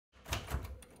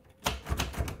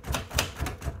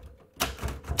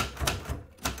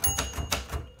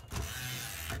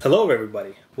Hello,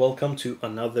 everybody. Welcome to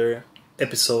another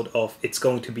episode of It's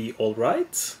Going to Be All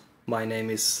Right. My name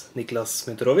is Niklas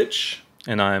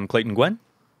And I'm Clayton Gwen.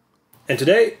 And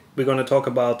today we're going to talk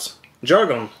about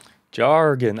jargon.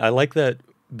 Jargon. I like that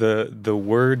the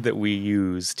word that we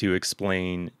use to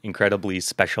explain incredibly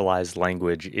specialized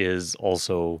language is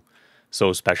also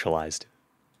so specialized.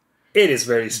 It is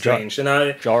very strange,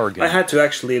 and jargon. I had to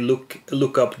actually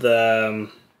look up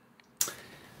the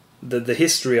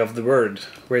history of the word,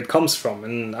 where it comes from,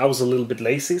 and I was a little bit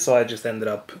lazy, so I just ended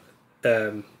up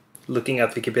looking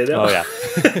at Wikipedia. Oh yeah.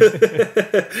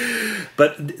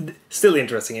 But still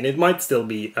interesting, and it might still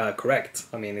be correct.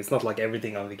 I mean, it's not like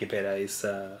everything on Wikipedia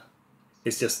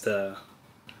is just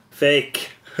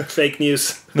fake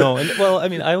news. No, and well, I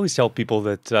mean, I always tell people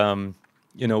that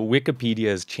Wikipedia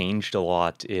has changed a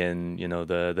lot in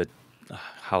the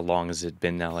how long has it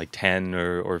been now, like 10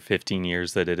 or 15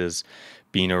 years that it has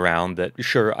been around, that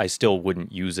sure, I still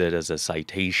wouldn't use it as a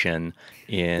citation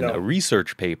in a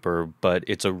research paper, but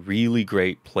it's a really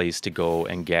great place to go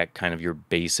and get kind of your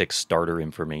basic starter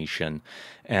information.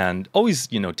 And always,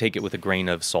 take it with a grain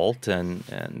of salt and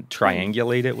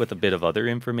triangulate it with a bit of other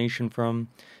information from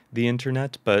the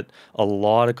internet. But a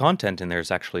lot of content in there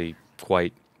is actually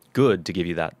quite good to give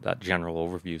you that general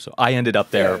overview. So I ended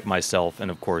up there myself,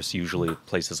 and of course usually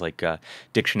places like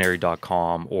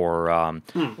dictionary.com or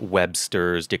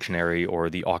Webster's Dictionary or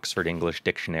the Oxford English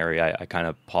Dictionary. I kind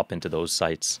of pop into those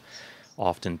sites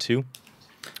often too.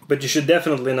 But you should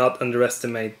definitely not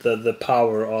underestimate the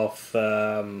power of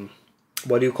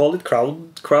what do you call it?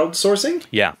 Crowdsourcing?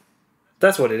 Yeah.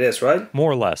 That's what it is, right?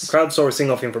 More or less. Crowdsourcing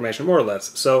of information, more or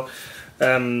less. So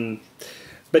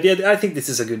but yeah, I think this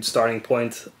is a good starting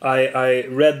point. I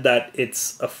read that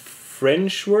it's a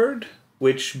French word,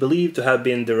 which believed to have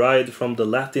been derived from the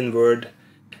Latin word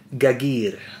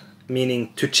gagir,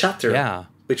 meaning to chatter,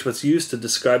 which was used to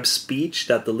describe speech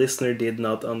that the listener did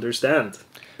not understand.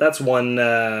 That's one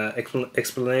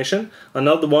explanation.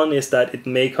 Another one is that it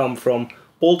may come from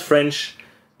Old French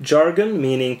jargon,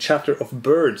 meaning chatter of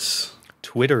birds.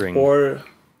 Twittering. Or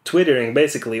twittering,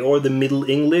 basically. Or the Middle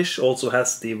English also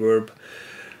has the verb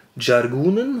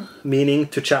jargonen, meaning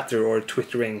to chatter or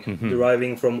twittering,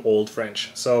 deriving from Old French.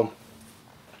 So,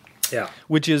 yeah.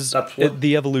 Which is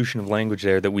the evolution of language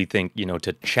there, that we think,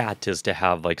 to chat is to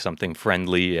have like something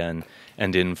friendly and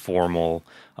informal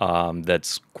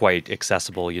that's quite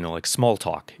accessible, like small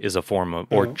talk is a form of,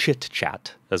 or chit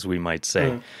chat, as we might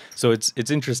say. So it's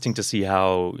interesting to see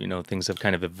how, things have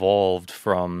kind of evolved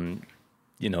from,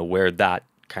 where that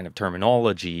kind of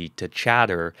terminology to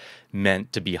chatter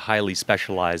meant to be highly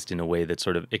specialized in a way that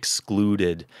sort of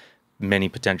excluded many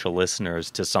potential listeners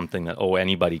to something that,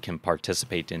 anybody can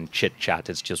participate in chit chat.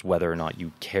 It's just whether or not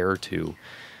you care to.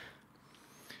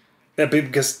 Yeah,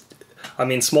 because I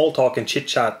mean, small talk and chit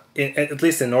chat, at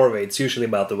least in Norway, it's usually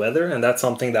about the weather, and that's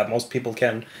something that most people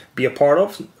can be a part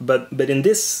of. But in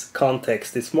this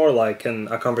context, it's more like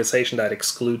a conversation that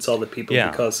excludes other people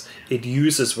because it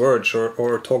uses words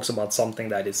or talks about something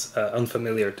that is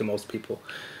unfamiliar to most people.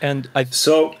 And I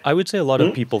would say a lot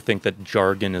of people think that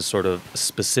jargon is sort of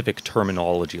specific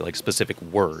terminology, like specific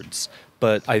words.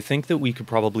 But I think that we could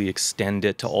probably extend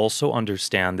it to also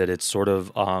understand that it's sort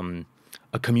of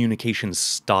a communication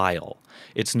style.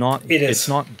 It's not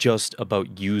just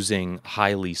about using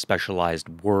highly specialized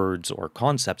words or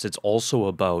concepts. It's also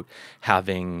about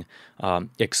having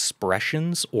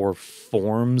expressions or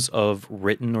forms of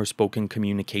written or spoken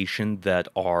communication that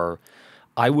are,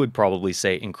 I would probably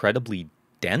say, incredibly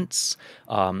dense,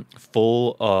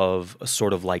 full of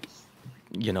sort of like,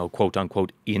 quote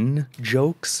unquote in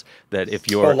jokes, that if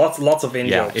you're lots of in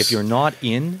jokes. If you're not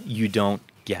in, you don't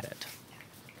get it.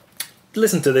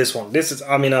 Listen to this one.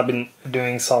 I've been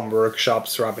doing some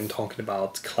workshops where I've been talking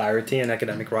about clarity in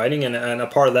academic writing, and a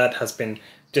part of that has been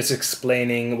just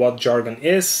explaining what jargon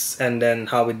is and then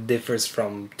how it differs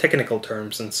from technical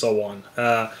terms and so on.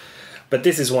 But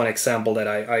this is one example that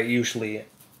I usually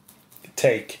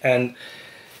take. And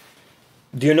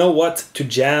do you know what to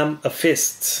jam a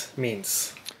fist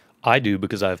means? I do,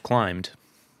 because I've climbed.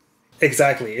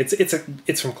 Exactly,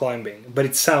 it's from climbing, but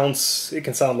it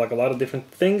can sound like a lot of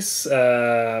different things.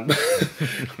 But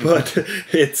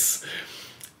it's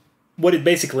what it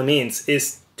basically means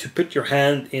is to put your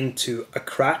hand into a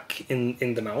crack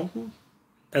in the mountain,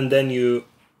 and then you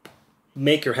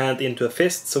make your hand into a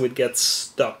fist so it gets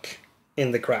stuck in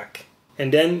the crack,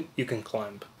 and then you can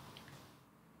climb.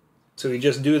 So you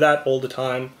just do that all the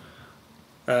time.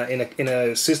 in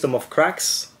a system of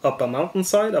cracks up a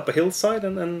mountainside, up a hillside,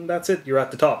 and that's it. You're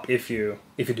at the top if you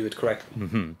do it correctly.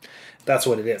 Mm-hmm. That's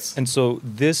what it is. And so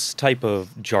this type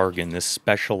of jargon, this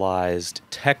specialized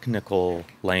technical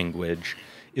language,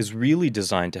 is really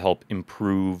designed to help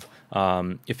improve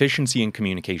efficiency in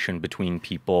communication between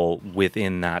people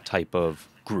within that type of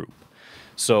group.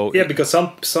 So yeah, because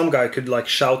some guy could like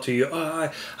shout to you,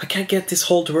 I can't get this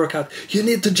hole to work out. You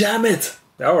need to jam it.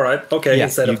 All right, okay. Yeah,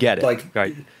 instead you of get it. like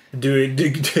right.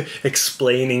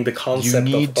 Explaining the concept.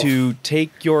 You need to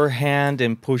take your hand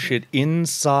and push it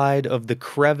inside of the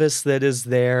crevice that is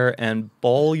there and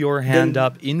ball your hand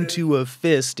up into a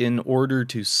fist in order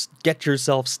to get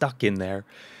yourself stuck in there.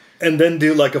 And then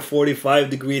do like a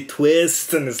 45-degree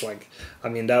twist, and it's like, I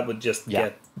mean, that would just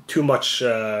get too much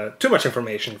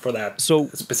information for that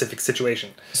specific situation.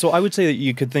 So I would say that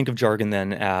you could think of jargon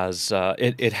then as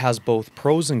it has both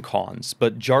pros and cons,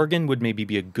 but jargon would maybe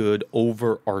be a good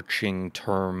overarching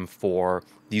term for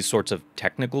these sorts of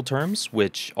technical terms,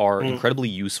 which are incredibly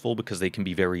useful because they can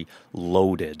be very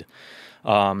loaded.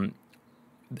 And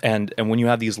when you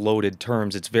have these loaded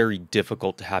terms, it's very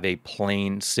difficult to have a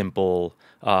plain, simple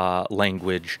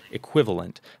language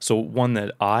equivalent. So one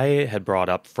that I had brought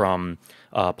up from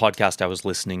a podcast I was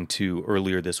listening to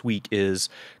earlier this week is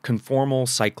conformal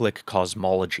cyclic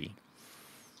cosmology.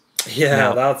 Yeah,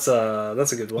 now, that's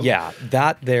a good one. Yeah,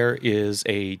 that there is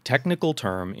a technical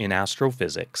term in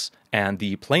astrophysics, and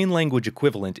the plain language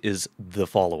equivalent is the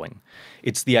following.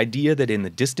 It's the idea that in the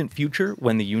distant future,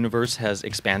 when the universe has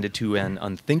expanded to an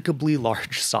unthinkably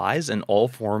large size and all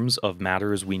forms of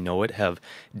matter as we know it have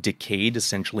decayed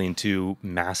essentially into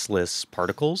massless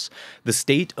particles, the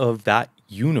state of that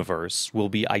universe will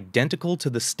be identical to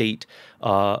the state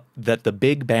that the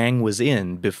Big Bang was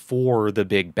in before the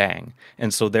Big Bang.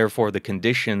 And so therefore the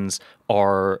conditions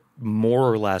are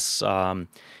more or less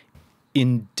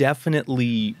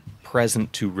indefinitely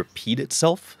present to repeat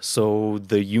itself. So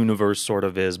the universe sort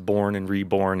of is born and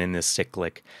reborn in this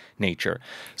cyclic nature.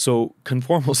 So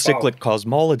conformal cyclic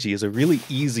cosmology is a really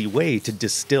easy way to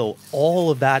distill all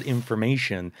of that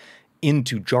information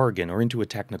into jargon or into a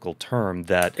technical term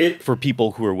that for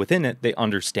people who are within it, they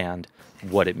understand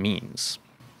what it means.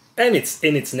 And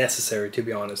it's necessary, to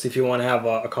be honest. If you want to have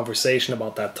a conversation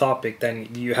about that topic, then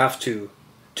you have to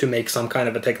make some kind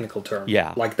of a technical term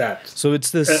like that. So it's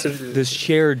this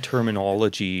shared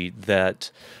terminology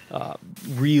that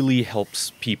really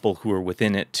helps people who are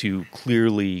within it to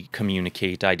clearly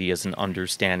communicate ideas and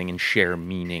understanding and share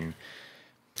meaning.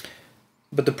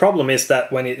 But the problem is that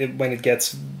when it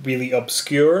gets really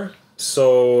obscure,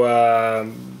 so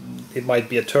it might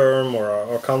be a term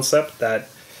or a concept that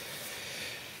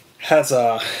has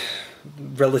a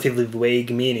relatively vague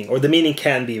meaning, or the meaning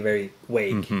can be very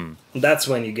vague. Mm-hmm. That's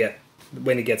when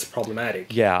it gets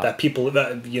problematic. Yeah, that people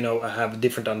have a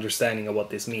different understanding of what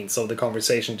this means. So the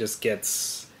conversation just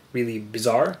gets really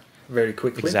bizarre very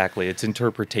quickly. Exactly, its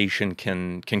interpretation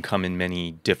can come in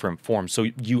many different forms. So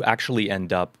you actually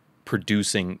end up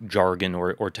producing jargon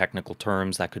or technical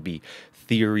terms that could be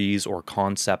theories or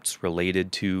concepts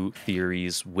related to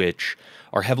theories which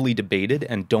are heavily debated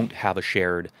and don't have a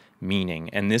shared meaning.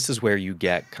 And this is where you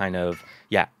get kind of,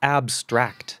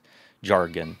 abstract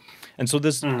jargon. And so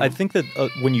this, I think that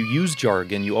when you use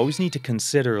jargon, you always need to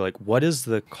consider, like, what is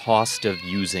the cost of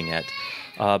using it?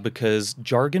 Because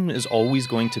jargon is always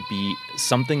going to be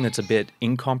something that's a bit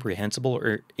incomprehensible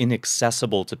or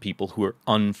inaccessible to people who are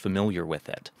unfamiliar with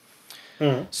it.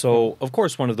 So, of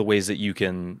course, one of the ways that you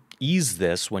can ease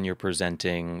this when you're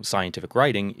presenting scientific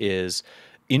writing is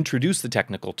introduce the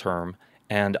technical term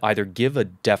and either give a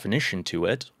definition to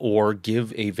it or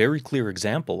give a very clear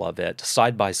example of it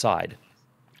side by side.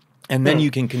 And then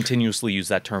you can continuously use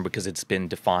that term because it's been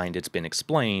defined, it's been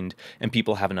explained, and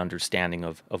people have an understanding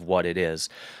of what it is.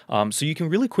 So you can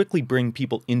really quickly bring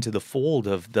people into the fold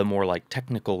of the more like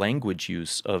technical language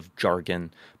use of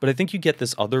jargon. But I think you get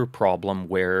this other problem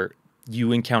where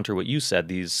you encounter what you said,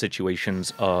 these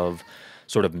situations of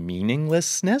sort of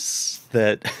meaninglessness,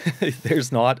 that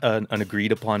there's not an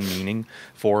agreed upon meaning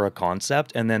for a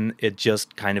concept, and then it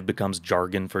just kind of becomes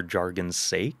jargon for jargon's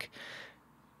sake.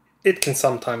 It can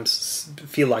sometimes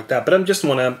feel like that, but I just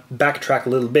want to backtrack a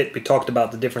little bit. We talked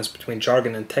about the difference between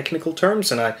jargon and technical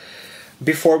terms, and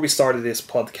before we started this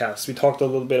podcast, we talked a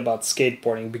little bit about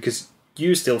skateboarding, because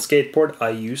you still skateboard,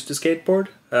 I used to skateboard.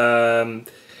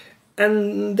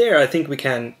 And there, I think we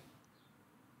can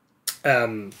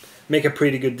make a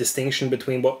pretty good distinction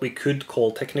between what we could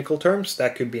call technical terms.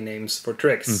 That could be names for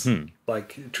tricks,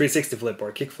 like 360 flip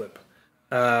or kickflip.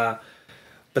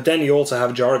 But then you also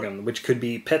have jargon, which could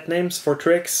be pet names for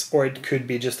tricks, or it could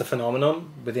be just a phenomenon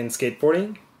within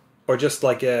skateboarding. or just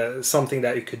like something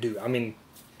that you could do? I mean,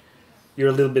 you're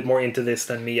a little bit more into this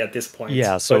than me at this point.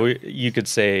 Yeah, so you could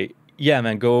say, yeah,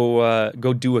 man, go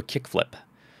do a kickflip.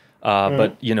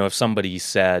 But you know, if somebody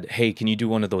said, "Hey, can you do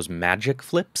one of those magic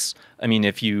flips?" I mean,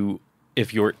 if you're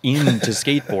into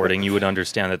skateboarding, you would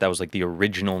understand that that was like the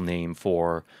original name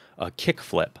for a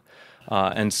kickflip.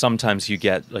 And sometimes you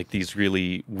get like these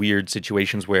really weird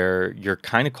situations where you're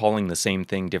kind of calling the same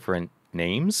thing different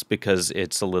names because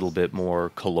it's a little bit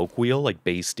more colloquial, like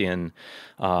based in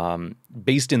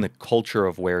the culture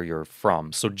of where you're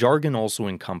from. So jargon also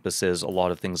encompasses a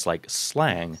lot of things like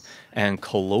slang and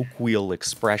colloquial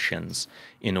expressions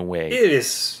in a way. It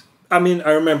is. I mean,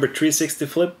 I remember 360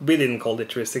 flip. We didn't call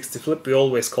it 360 flip. We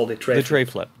always called it tray. The tray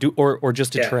flip, or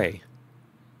just a tray.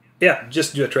 Yeah,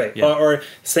 just do a tray. Yeah. Or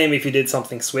same if you did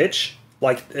something switch,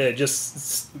 like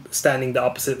just standing the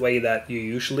opposite way that you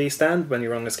usually stand when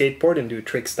you're on a skateboard and do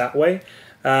tricks that way.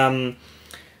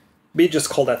 We just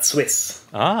call that Swiss.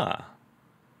 Ah.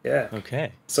 Yeah.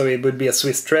 Okay. So it would be a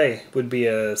Swiss tray, would be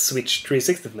a switch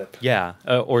 360 flip. Yeah,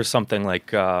 or something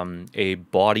like a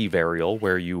body varial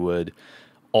where you would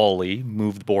ollie,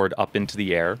 move the board up into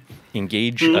the air,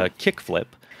 engage a kick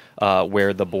flip,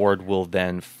 where the board will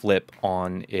then flip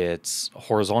on its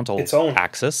horizontal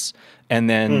axis, and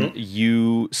then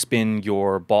you spin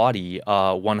your body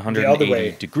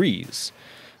 180 degrees.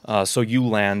 So you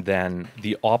land then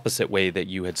the opposite way that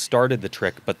you had started the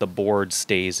trick, but the board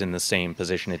stays in the same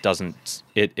position. It doesn't.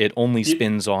 It only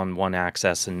spins on one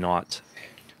axis and not.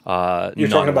 You're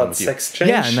talking about sex change?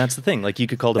 Yeah, and that's the thing. Like you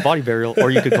could call it a body varial, or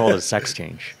you could call it a sex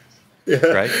change. Yeah.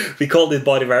 Right? We called it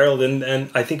body varial, and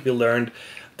I think we learned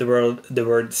the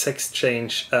word sex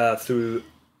change through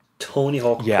Tony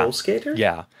Hawk Pro Skater.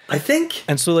 Yeah. I think.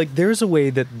 And so, like, there's a way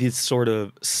that these sort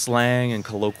of slang and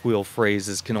colloquial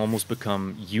phrases can almost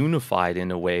become unified in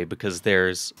a way because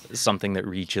there's something that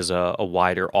reaches a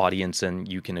wider audience and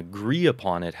you can agree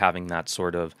upon it having that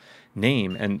sort of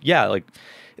name. And yeah, like,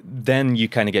 then you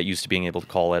kind of get used to being able to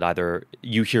call it either,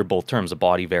 you hear both terms, a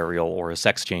body varial or a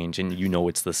sex change, and you know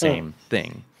it's the same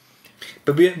thing.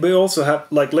 But we also have,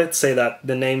 like, let's say that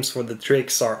the names for the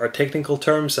tricks are technical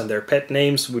terms and their pet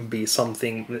names would be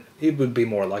something, it would be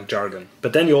more like jargon.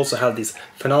 But then you also have these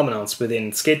phenomenons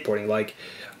within skateboarding. Like,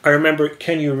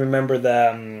 can you remember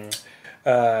the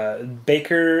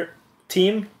Baker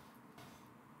team?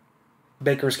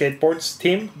 Baker Skateboards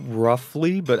team?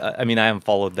 Roughly, but I mean, I haven't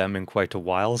followed them in quite a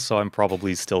while, so I'm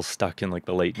probably still stuck in like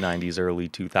the late 90s, early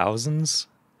 2000s.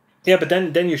 Yeah, but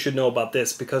then you should know about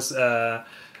this because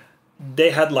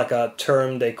they had like a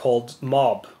term they called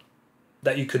mob.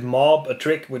 That you could mob a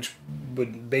trick, which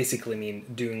would basically mean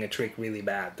doing a trick really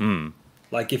bad.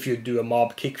 Like if you do a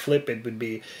mob kickflip, it would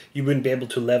be, you wouldn't be able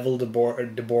to level the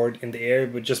board in the air.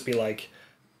 It would just be like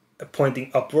pointing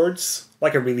upwards,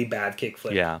 like a really bad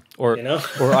kickflip. Yeah, or you know?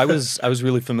 Or I was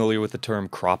really familiar with the term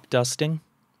crop dusting.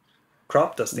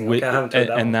 Crop dusting. Okay, I haven't heard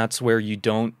that. And that's where you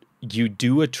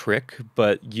do a trick,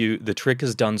 but the trick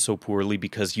is done so poorly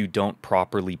because you don't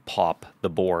properly pop the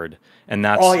board, and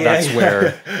that's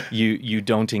where you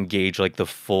don't engage like the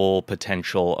full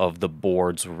potential of the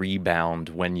board's rebound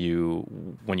when you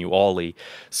ollie.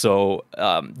 So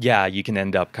you can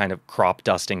end up kind of crop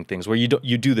dusting things where you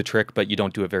do the trick, but you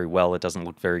don't do it very well. It doesn't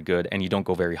look very good, and you don't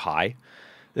go very high.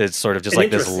 It's sort of just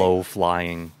like this low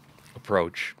flying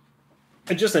approach.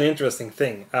 It's just an interesting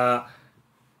thing.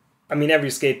 I mean, every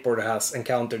skateboarder has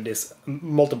encountered this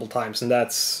multiple times, and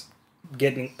that's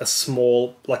getting a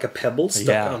small, like a pebble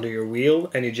stuck under your wheel,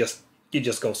 and it just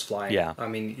goes flying. Yeah. I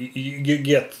mean, you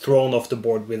get thrown off the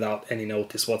board without any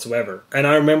notice whatsoever. And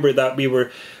I remember that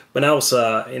when I was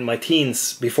in my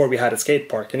teens, before we had a skate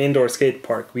park, an indoor skate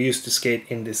park, we used to skate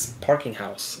in this parking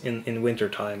house in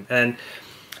wintertime. And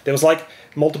there was like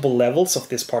multiple levels of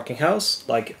this parking house.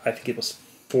 Like, I think it was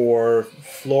 4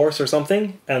 floors or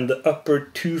something, and the upper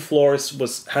 2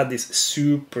 floors had this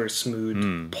super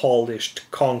smooth polished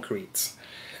concrete,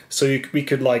 so we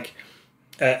could like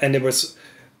and it was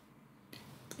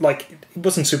like, it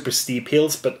wasn't super steep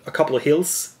hills, but a couple of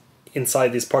hills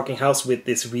inside this parking house with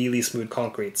this really smooth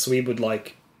concrete. So we would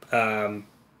like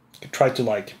try to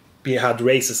like, we had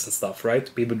races and stuff,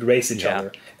 right? We would race each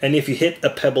other, and if you hit a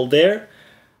pebble there,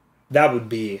 that would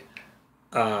be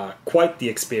quite the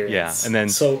experience. Yeah, and then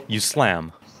you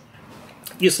slam.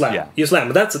 You slam.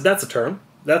 That's a term.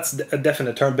 That's a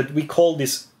definite term. But we call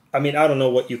this, I mean, I don't know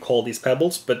what you call these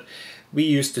pebbles, but we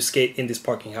used to skate in this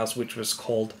parking house, which was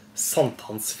called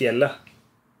Sankthansfjellet.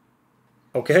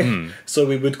 Okay? So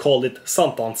we would call it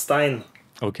Sankthansstein.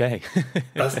 Okay.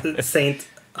 Saint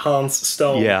Hans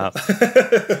Stone. Yeah.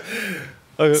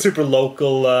 super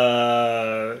local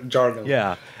jargon.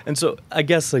 Yeah. And so I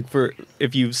guess like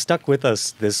if you've stuck with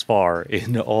us this far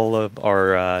in all of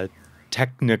our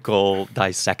technical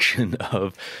dissection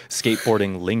of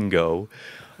skateboarding lingo,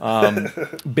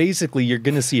 basically you're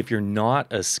going to see if you're not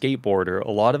a skateboarder,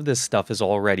 a lot of this stuff is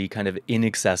already kind of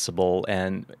inaccessible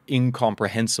and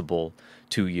incomprehensible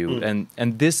to you. And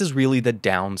this is really the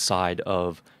downside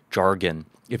of jargon.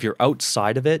 If you're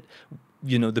outside of it,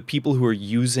 the people who are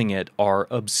using it are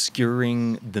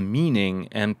obscuring the meaning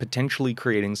and potentially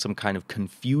creating some kind of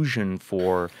confusion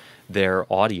for their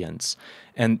audience.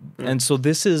 And so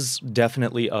this is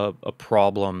definitely a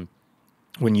problem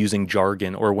when using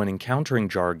jargon or when encountering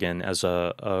jargon as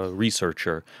a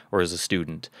researcher or as a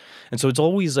student. And so it's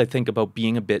always, I think, about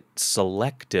being a bit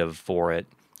selective for it.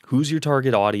 Who's your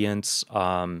target audience?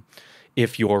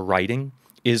 If you're writing,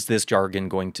 is this jargon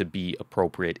going to be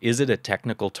appropriate? Is it a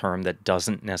technical term that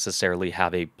doesn't necessarily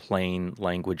have a plain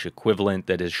language equivalent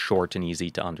that is short and easy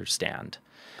to understand?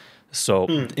 So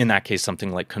in that case,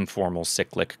 something like conformal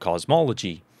cyclic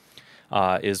cosmology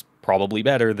is probably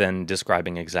better than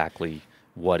describing exactly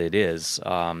what it is.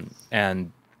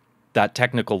 And that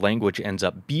technical language ends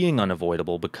up being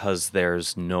unavoidable because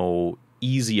there's no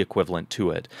easy equivalent to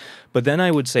it. But then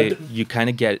I would say you kind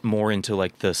of get more into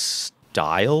like the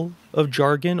style of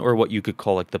jargon, or what you could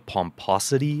call like the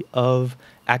pomposity of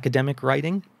academic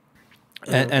writing.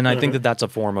 And I think that that's a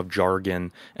form of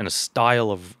jargon and a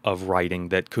style of writing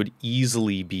that could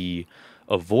easily be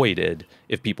avoided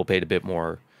if people paid a bit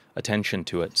more attention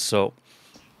to it. So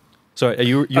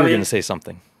you were going to say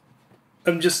something.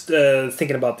 I'm just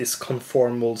thinking about this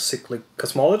conformal cyclic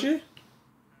cosmology.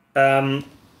 And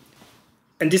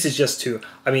this is just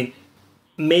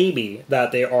maybe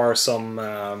that there are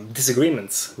some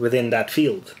disagreements within that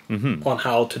field on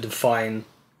how to define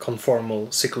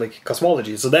conformal cyclic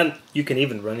cosmology. So then you can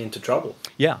even run into trouble.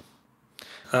 Yeah.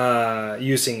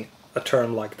 Using a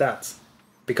term like that.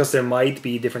 Because there might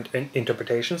be different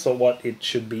interpretations of what it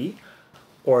should be,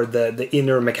 or the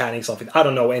inner mechanics of it. I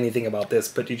don't know anything about this,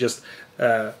 but you just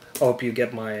I hope you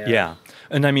get my yeah.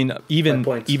 And I mean,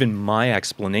 my even my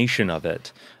explanation of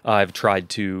it, I've tried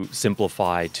to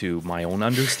simplify to my own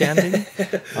understanding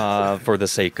for the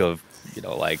sake of,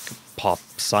 like pop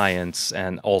science.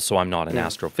 And also I'm not an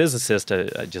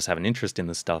astrophysicist. I just have an interest in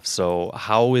this stuff. So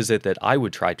how is it that I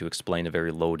would try to explain a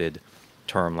very loaded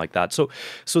term like that? So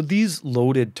these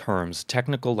loaded terms,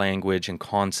 technical language and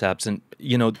concepts, and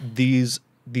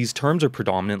these terms are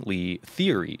predominantly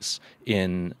theories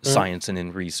in science and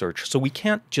in research, so we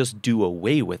can't just do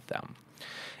away with them.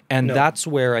 And that's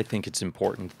where I think it's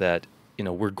important that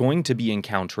we're going to be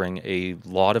encountering a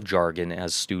lot of jargon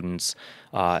as students,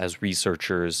 as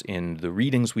researchers, in the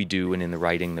readings we do and in the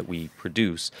writing that we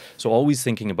produce. So always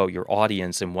thinking about your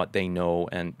audience and what they know,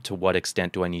 and to what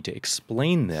extent do I need to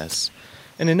explain this.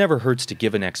 And it never hurts to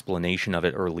give an explanation of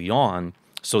it early on,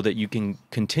 so that you can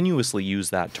continuously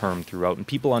use that term throughout and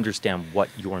people understand what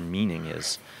your meaning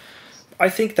is. I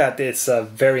think that it's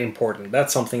very important.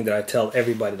 That's something that I tell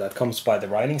everybody that comes by the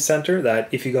writing center, that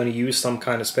if you're going to use some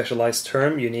kind of specialized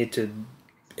term, you need to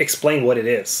explain what it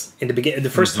is. In the beginning, the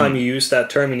first time you use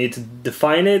that term, you need to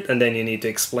define it, and then you need to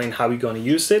explain how you're going to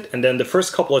use it. And then the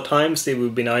first couple of times, it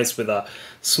would be nice with a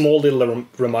small little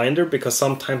reminder, because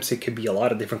sometimes it could be a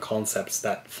lot of different concepts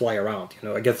that fly around,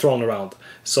 get thrown around.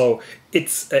 So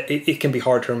it can be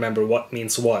hard to remember what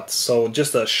means what. So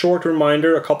just a short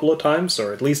reminder a couple of times,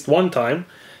 or at least one time,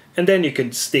 and then you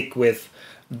could stick with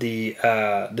the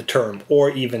term, or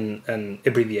even an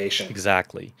abbreviation.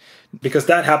 Exactly. Because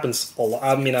that happens a lot.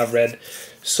 I mean, I've read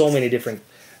so many different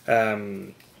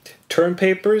term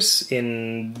papers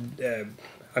in...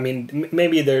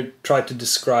 maybe they're trying to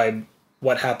describe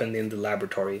what happened in the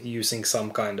laboratory using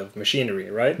some kind of machinery,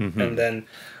 right? And then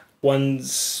one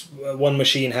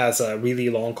machine has a really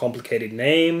long, complicated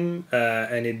name,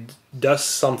 and it does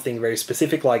something very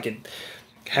specific, like it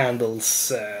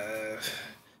handles...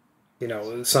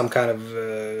 some kind of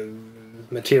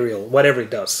material, whatever it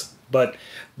does. But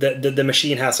the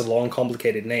machine has a long,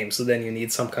 complicated name, so then you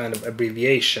need some kind of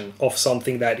abbreviation of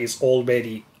something that is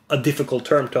already a difficult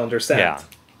term to understand.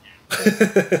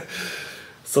 Yeah.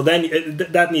 So then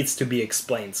that needs to be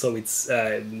explained, so it's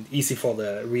easy for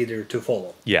the reader to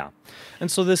follow. Yeah.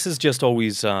 And so this is just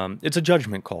always, it's a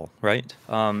judgment call, right?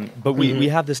 But we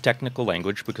have this technical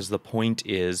language because the point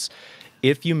is,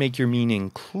 if you make your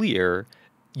meaning clear,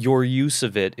 your use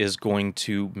of it is going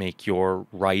to make your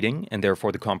writing, and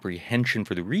therefore the comprehension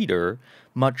for the reader,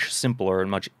 much simpler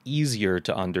and much easier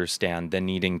to understand than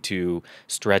needing to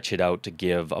stretch it out to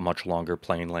give a much longer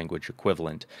plain language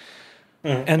equivalent.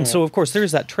 And so, of course,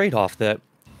 there's that trade-off that,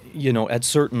 at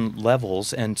certain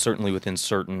levels and certainly within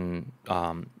certain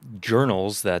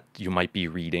journals that you might be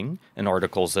reading and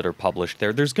articles that are published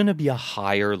there's going to be a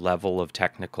higher level of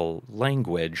technical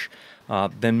language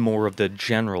than more of the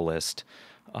generalist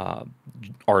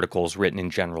articles written in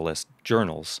generalist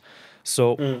journals.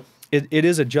 So it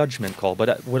is a judgment call.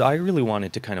 But what I really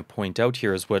wanted to kind of point out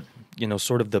here is what,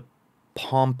 sort of the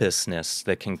pompousness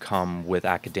that can come with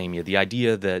academia, the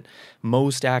idea that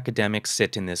most academics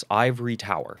sit in this ivory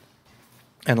tower,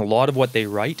 and a lot of what they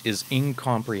write is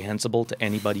incomprehensible to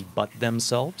anybody but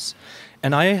themselves.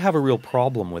 And I have a real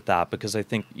problem with that because I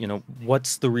think,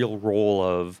 what's the real role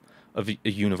of a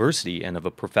university and of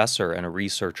a professor and a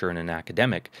researcher and an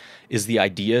academic? Is the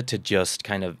idea to just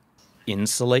kind of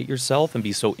insulate yourself and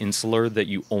be so insular that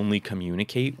you only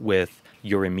communicate with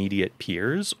your immediate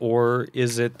peers? Or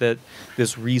is it that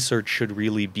this research should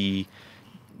really be,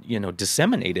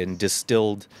 disseminated and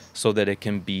distilled so that it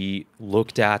can be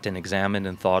looked at and examined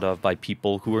and thought of by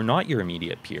people who are not your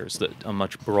immediate peers, a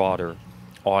much broader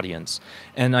audience?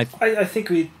 And I think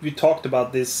we talked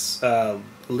about this a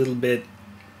little bit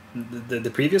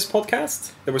the previous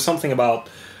podcast. There was something about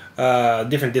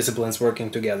different disciplines working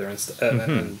together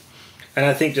and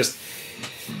I think just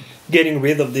getting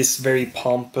rid of this very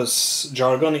pompous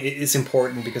jargon is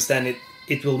important, because then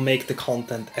it will make the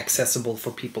content accessible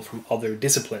for people from other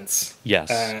disciplines. Yes.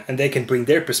 And they can bring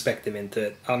their perspective into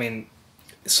it. I mean,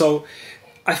 so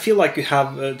I feel like you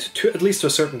have, to at least to a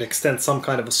certain extent, some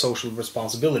kind of a social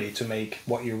responsibility to make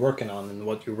what you're working on and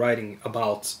what you're writing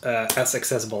about as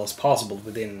accessible as possible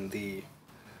within the...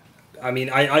 I mean,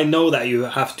 I know that you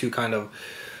have to kind of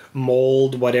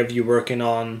mold whatever you're working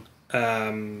on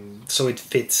so it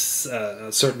fits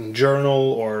a certain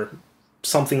journal or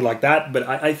something like that, but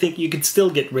I think you could still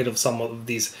get rid of some of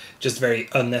these just very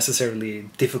unnecessarily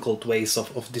difficult ways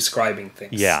of describing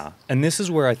things. Yeah, and this is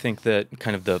where I think that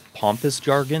kind of the pompous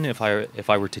jargon, if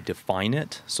I were to define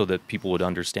it so that people would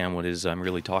understand what it is I'm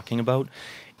really talking about,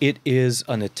 it is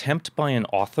an attempt by an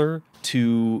author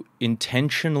to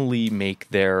intentionally make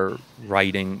their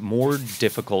writing more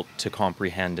difficult to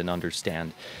comprehend and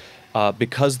understand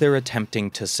because they're attempting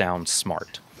to sound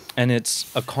smart. And it's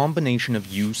a combination of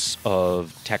use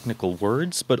of technical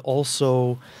words, but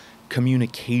also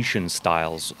communication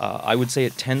styles. I would say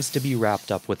it tends to be wrapped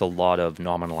up with a lot of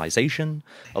nominalization,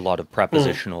 a lot of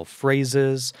prepositional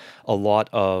phrases, a lot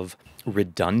of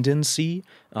redundancy,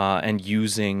 and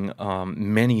using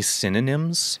many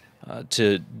synonyms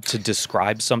to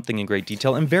describe something in great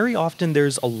detail. And very often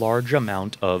there's a large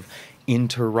amount of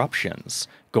interruptions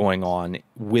going on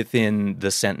within the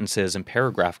sentences and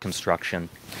paragraph construction.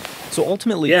 So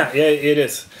ultimately... Yeah, it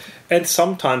is. And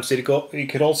sometimes it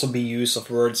could also be use of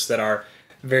words that are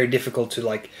very difficult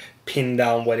to pin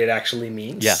down what it actually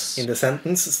means in the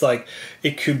sentence. It's like,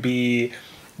 it could be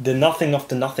the nothing of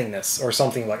the nothingness or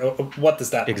something like, what does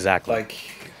that mean? Exactly.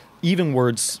 Even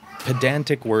words,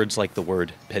 pedantic words like the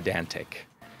word pedantic.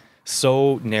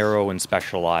 So narrow and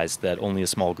specialized that only a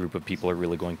small group of people are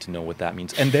really going to know what that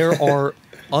means. And there are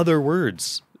other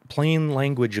words, plain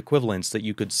language equivalents that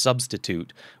you could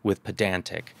substitute with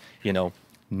pedantic,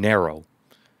 narrow,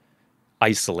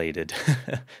 isolated,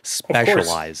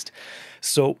 specialized.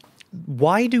 So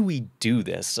why do we do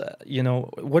this?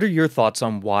 What are your thoughts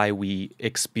on why we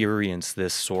experience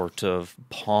this sort of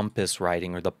pompous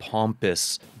writing or the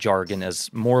pompous jargon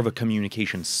as more of a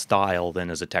communication style than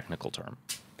as a technical term?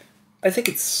 I think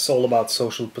it's all about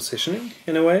social positioning,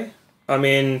 in a way. I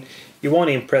mean, you want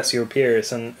to impress your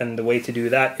peers, and the way to do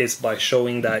that is by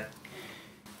showing that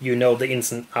you know the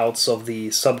ins and outs of the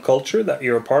subculture that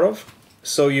you're a part of.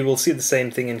 So you will see the same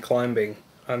thing in climbing.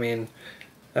 I mean,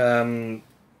 I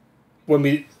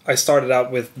started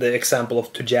out with the example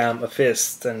of to jam a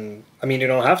fist, and I mean, you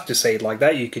don't have to say it like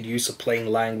that. You could use a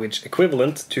plain language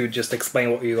equivalent to just explain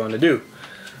what you're going to do.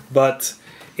 But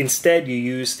instead, you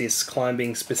use this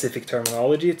climbing specific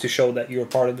terminology to show that you're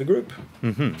part of the group.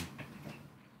 Mm-hmm.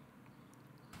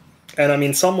 And I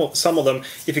mean, some of them,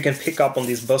 if you can pick up on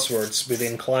these buzzwords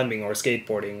within climbing or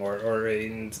skateboarding or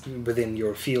within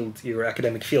your field, your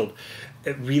academic field,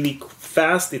 really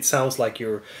fast, it sounds like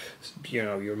you're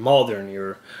modern,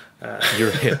 you're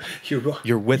hip,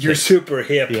 you're super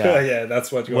hip. Yeah,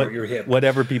 that's what you're hip.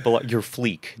 Whatever people are, you're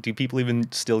fleek. Do people even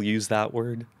still use that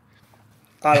word?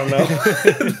 I don't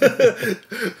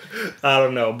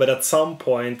know. But at some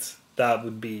point, that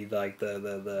would be like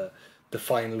the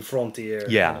final frontier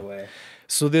in a way.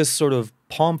 So this sort of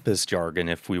pompous jargon,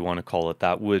 if we want to call it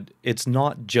that, it's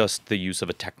not just the use of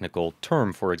a technical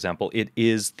term, for example. It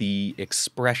is the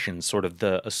expression, sort of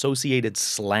the associated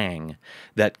slang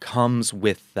that comes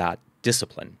with that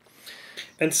discipline.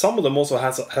 And some of them also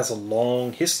has a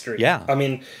long history. Yeah. I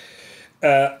mean,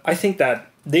 I think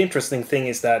that the interesting thing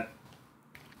is that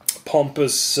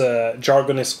pompous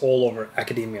jargon is all over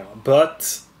academia,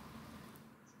 but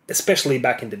especially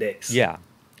back in the days. Yeah.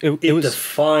 It was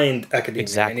defined academia,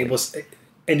 exactly.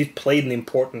 and it played an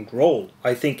important role.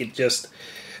 I think it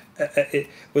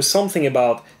was something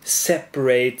about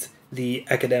separate the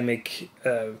academic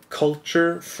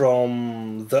culture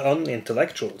from the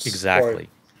unintellectuals. Exactly.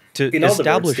 To in establish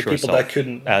other words, the people that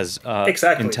couldn't as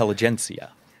exactly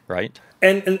intelligentsia, right?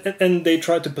 And they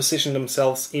tried to position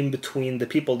themselves in between the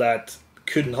people that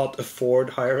could not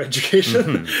afford higher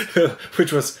education,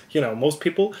 which was, most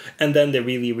people, and then the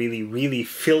really, really, really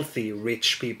filthy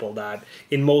rich people that,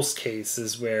 in most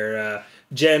cases, were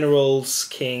generals,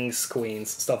 kings, queens,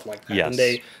 stuff like that. Yes.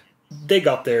 And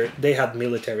they had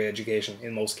military education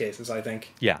in most cases, I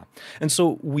think. Yeah. And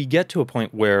so we get to a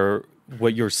point where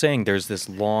what you're saying, there's this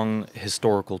long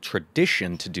historical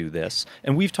tradition to do this.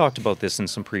 And we've talked about this in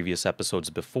some previous episodes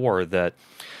before, that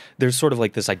there's sort of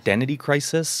like this identity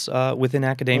crisis within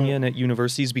academia and at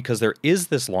universities, because there is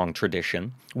this long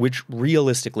tradition, which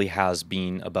realistically has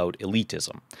been about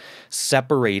elitism,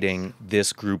 separating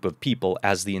this group of people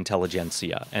as the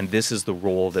intelligentsia. And this is the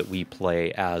role that we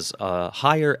play as a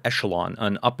higher echelon,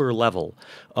 an upper level.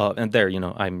 And there,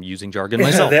 I'm using jargon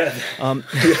myself.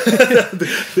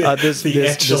 This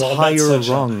higher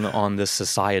rung on the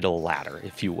societal ladder,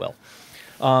 if you will.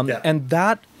 And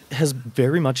that has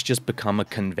very much just become a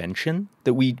convention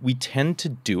that we tend to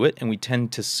do it, and we tend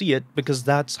to see it because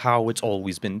that's how it's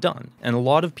always been done. And a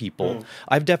lot of people,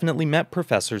 I've definitely met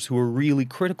professors who are really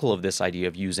critical of this idea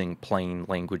of using plain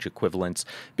language equivalents,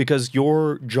 because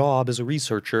your job as a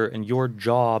researcher and your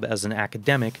job as an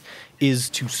academic is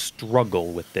to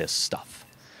struggle with this stuff.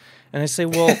 And I say,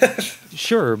 well,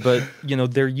 sure, but,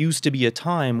 there used to be a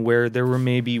time where there were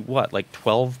maybe,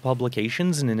 12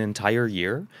 publications in an entire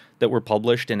year that were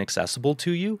published and accessible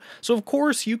to you. So, of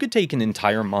course, you could take an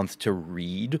entire month to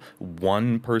read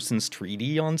one person's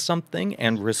treatise on something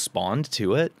and respond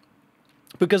to it,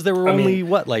 because there were only,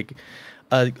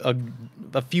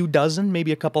 a few dozen,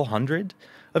 maybe a couple hundred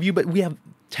of you, but we have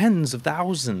tens of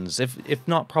thousands, if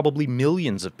not probably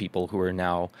millions of people who are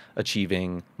now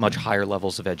achieving much higher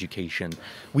levels of education.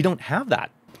 We don't have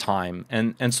that time.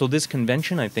 And so this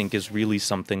convention, I think, is really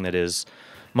something that is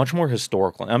much more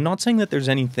historical. And I'm not saying that there's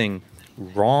anything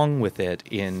wrong with it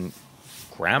in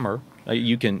grammar.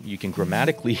 You can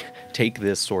grammatically take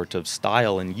this sort of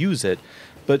style and use it.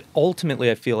 But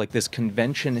ultimately, I feel like this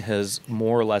convention has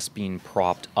more or less been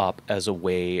propped up as a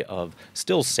way of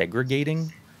still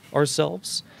segregating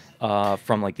ourselves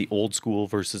from like the old school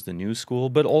versus the new school,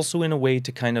 but also in a way to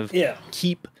kind of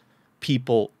keep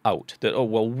people out. That,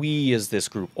 we as this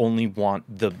group only want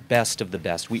the best of the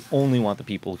best. We only want the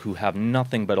people who have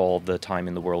nothing but all the time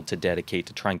in the world to dedicate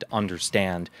to trying to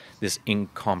understand this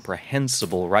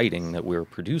incomprehensible writing that we're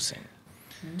producing.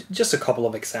 Just a couple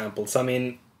of examples. I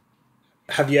mean,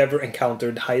 have you ever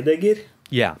encountered Heidegger?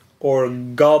 Yeah. Or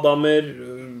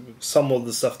Gadamer, some of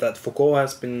the stuff that Foucault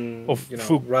has been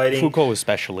writing. Foucault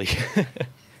especially.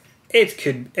 It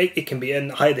can be,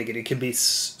 and Heidegger, it can be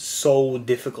so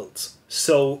difficult.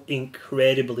 So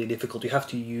incredibly difficult. You have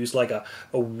to use like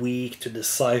a week to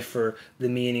decipher the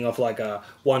meaning of like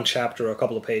one chapter or a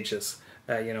couple of pages.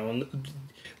 And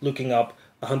looking up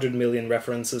 100 million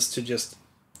references to just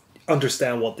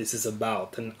understand what this is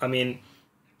about. And I mean,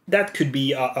 that could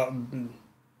be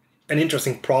an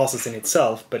interesting process in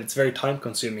itself, but it's very time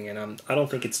consuming, and I don't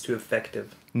think it's too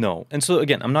effective. No. And so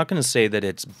again, I'm not going to say that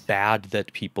it's bad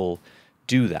that people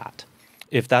do that.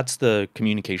 If that's the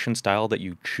communication style that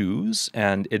you choose,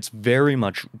 and it's very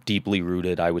much deeply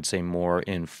rooted, I would say, more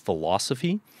in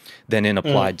philosophy than in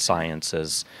applied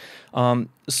sciences.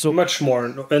 So much more,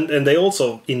 and they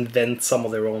also invent some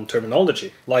of their own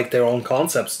terminology, like their own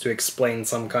concepts to explain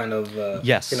some kind of,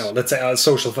 let's say a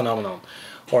social phenomenon,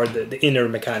 or the inner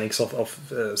mechanics of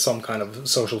some kind of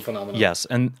social phenomenon. Yes,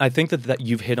 and I think that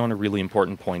you've hit on a really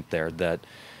important point there, that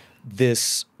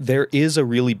there is a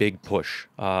really big push.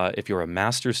 If you're a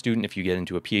master's student, if you get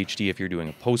into a PhD, if you're doing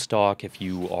a postdoc, if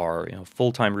you are a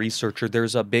full-time researcher,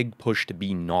 there's a big push to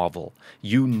be novel.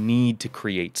 You need to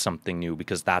create something new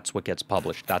because that's what gets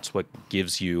published. That's what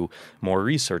gives you more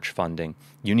research funding.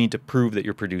 You need to prove that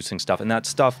you're producing stuff, and that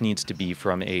stuff needs to be,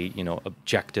 from a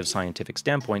objective scientific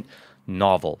standpoint,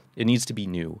 novel. It needs to be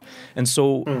new. And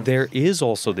so there is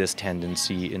also this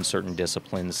tendency in certain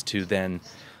disciplines to then,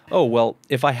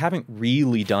 if I haven't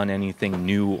really done anything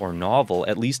new or novel,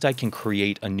 at least I can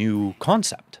create a new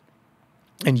concept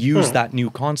and use that new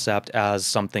concept as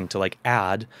something to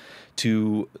add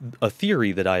to a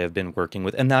theory that I have been working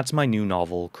with, and that's my new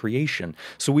novel creation.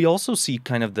 So we also see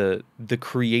kind of the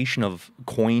creation of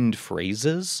coined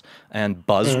phrases and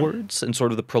buzzwords and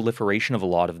sort of the proliferation of a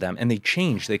lot of them, and they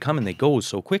change, they come and they go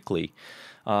so quickly.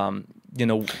 You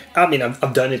know, I mean,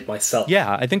 I've done it myself.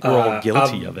 yeah, I think we're all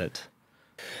guilty of it.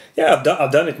 Yeah,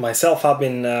 I've done it myself. I've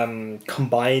been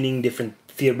combining different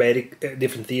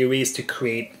theories to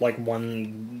create like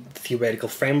one theoretical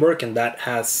framework, and that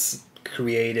has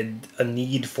created a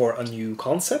need for a new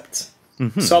concept.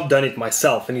 So I've done it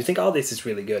myself, and you think, oh, this is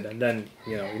really good, and then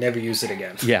you never use it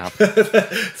again. Yeah.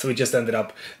 So we just ended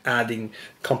up adding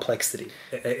complexity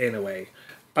in a way.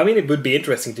 I mean, it would be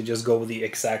interesting to just go the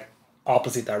exact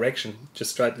opposite direction,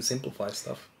 just try to simplify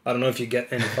stuff. I don't know if you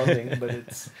get any funding, but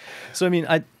it's... So, I mean,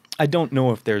 I don't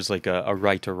know if there's like a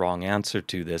right or wrong answer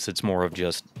to this. It's more of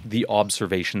just the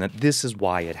observation that this is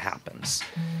why it happens.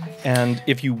 And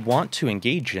if you want to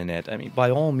engage in it, I mean, by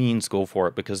all means go for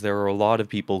it, because there are a lot of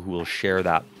people who will share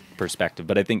that perspective.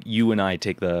 But I think you and I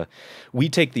take the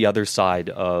other side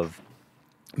of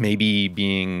maybe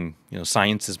being,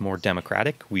 science is more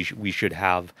democratic. We should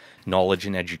have knowledge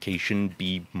and education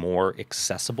be more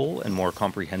accessible and more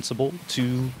comprehensible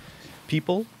to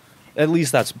people. At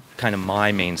least that's kind of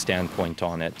my main standpoint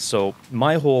on it. So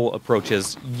my whole approach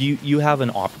is you have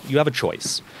a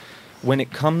choice. When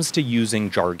it comes to using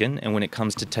jargon and when it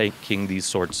comes to taking these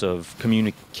sorts of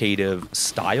communicative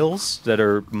styles that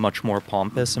are much more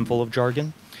pompous and full of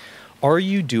jargon, are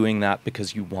you doing that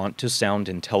because you want to sound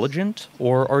intelligent,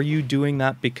 or are you doing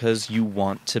that because you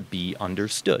want to be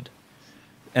understood?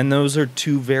 And those are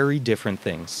two very different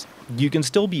things. You can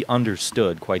still be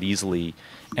understood quite easily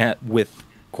with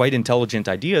quite intelligent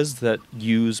ideas that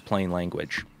use plain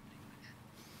language.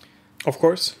 Of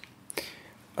course.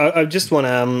 I just want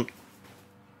to...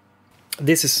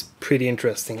 this is pretty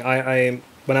interesting. I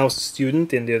when I was a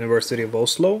student in the University of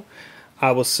Oslo,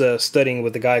 I was studying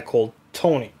with a guy called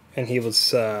Tony. And he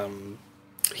was, when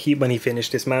he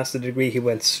finished his master's degree, he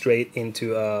went straight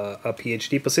into a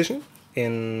PhD position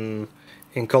in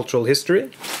cultural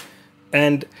history.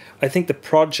 And I think the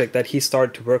project that he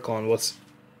started to work on was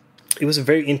a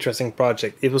very interesting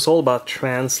project. It was all about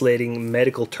translating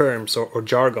medical terms or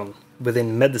jargon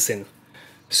within medicine,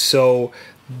 so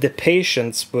the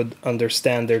patients would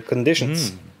understand their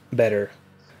conditions better.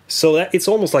 So that it's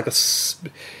almost like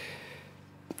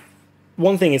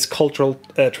one thing is cultural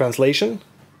translation,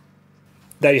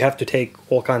 that you have to take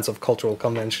all kinds of cultural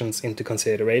conventions into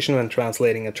consideration when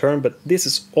translating a term, but this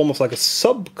is almost like a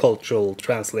subcultural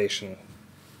translation,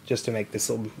 just to make this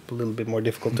a little bit more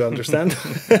difficult to understand.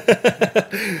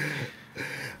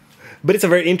 But it's a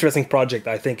very interesting project,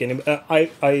 I think, and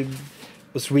I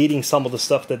was reading some of the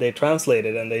stuff that they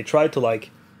translated, and they tried to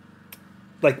like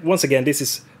once again, this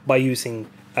is by using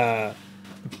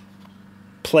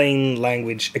plain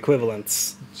language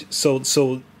equivalents,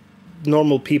 so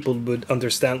normal people would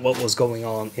understand what was going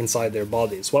on inside their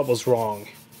bodies, what was wrong.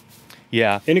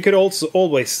 Yeah. And you could also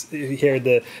always hear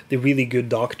the really good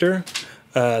doctor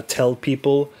tell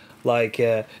people, like,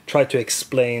 try to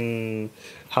explain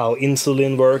how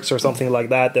insulin works or something like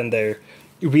that, and they're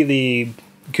really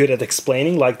good at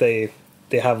explaining, like they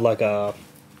have like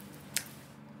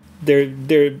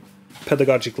they're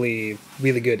pedagogically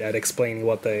really good at explaining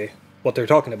what they're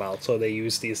talking about, so they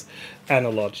use these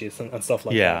analogies and stuff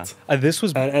like that. This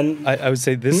was, and I would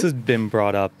say this has been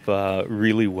brought up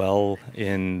really well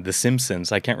in The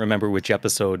Simpsons. I can't remember which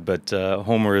episode, but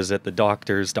Homer is at the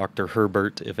doctor's, Dr.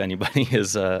 Herbert, if anybody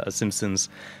is a Simpsons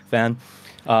fan,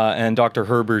 and Dr.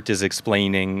 Herbert is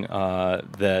explaining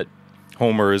that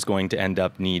Homer is going to end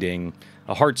up needing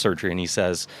a heart surgery, and he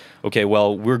says, okay,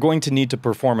 well, we're going to need to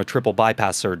perform a triple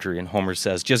bypass surgery, and Homer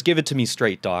says, just give it to me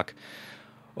straight, Doc.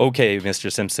 Okay,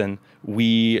 Mr. Simpson,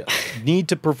 we need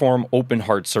to perform open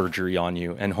heart surgery on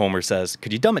you. And Homer says,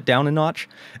 could you dumb it down a notch?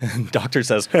 And the doctor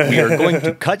says, we are going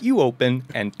to cut you open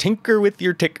and tinker with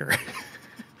your ticker.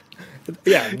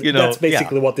 Yeah, that's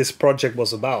basically what this project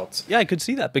was about. Yeah, I could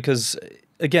see that because,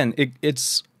 again,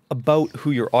 it's about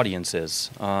who your audience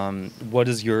is. What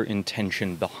is your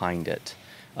intention behind it?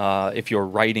 If you're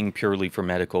writing purely for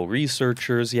medical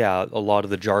researchers, a lot of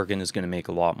the jargon is going to make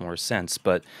a lot more sense.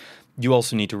 But you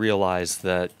also need to realize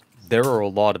that there are a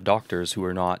lot of doctors who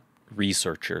are not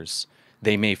researchers.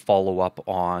 They may follow up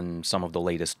on some of the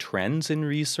latest trends in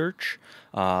research.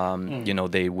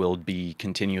 They will be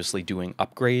continuously doing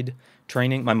upgrade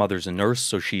training. My mother's a nurse,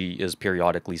 so she is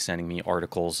periodically sending me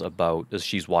articles about, as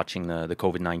she's watching the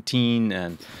COVID-19,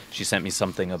 and she sent me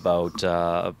something about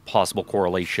possible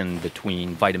correlation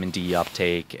between vitamin D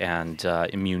uptake and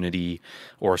immunity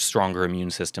or stronger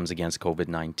immune systems against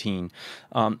COVID-19.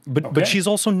 But she's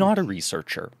also not a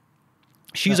researcher.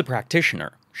 She's a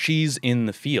practitioner. She's in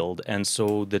the field, and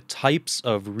so the types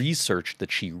of research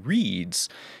that she reads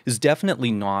is definitely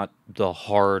not the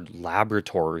hard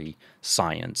laboratory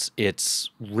science. It's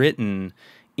written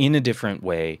in a different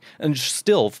way and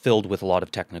still filled with a lot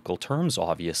of technical terms,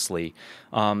 obviously.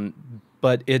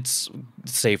 But it's,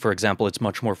 say, for example, it's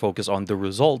much more focused on the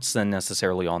results than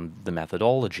necessarily on the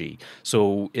methodology.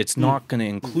 So it's not going to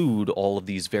include all of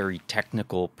these very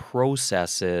technical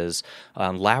processes,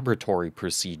 laboratory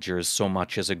procedures, so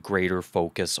much as a greater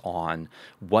focus on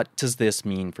what does this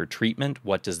mean for treatment?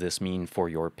 What does this mean for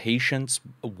your patients?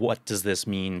 What does this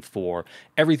mean for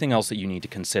everything else that you need to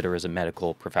consider as a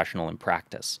medical professional in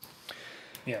practice?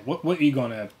 Yeah, what are you going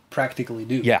to practically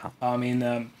do? Yeah. I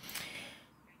mean,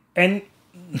 and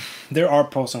there are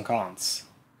pros and cons.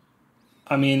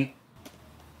 I mean,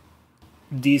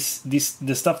 the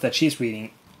stuff that she's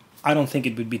reading, I don't think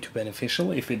it would be too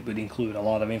beneficial if it would include a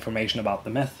lot of information about the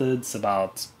methods,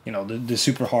 about, the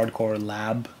super hardcore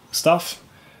lab stuff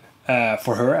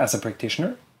for her as a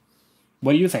practitioner.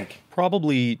 What do you think?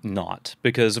 Probably not,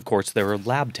 because of course there are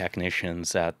lab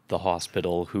technicians at the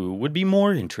hospital who would be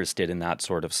more interested in that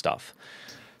sort of stuff.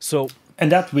 So,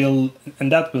 and that will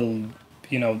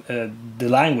the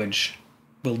language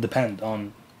will depend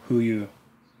on who you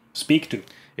speak to.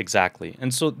 Exactly.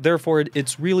 And so therefore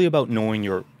it's really about knowing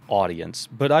your audience.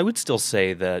 But I would still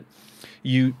say that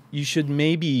you should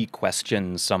maybe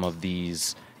question some of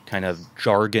these kind of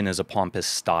jargon as a pompous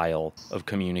style of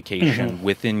communication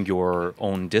within your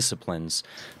own disciplines,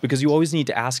 because you always need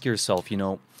to ask yourself,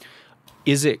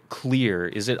 is it clear?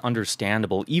 Is it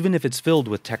understandable? Even if it's filled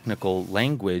with technical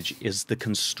language, is the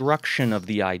construction of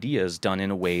the ideas done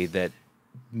in a way that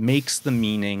makes the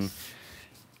meaning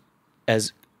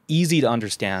as easy to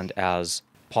understand as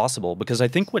possible? Because I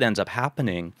think what ends up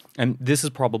happening, and this is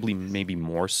probably maybe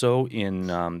more so in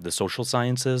the social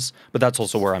sciences, but that's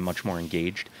also where I'm much more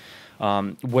engaged.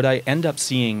 What I end up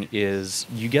seeing is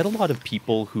you get a lot of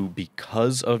people who,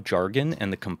 because of jargon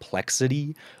and the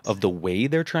complexity of the way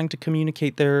they're trying to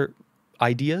communicate their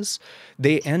ideas,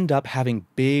 they end up having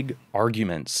big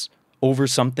arguments over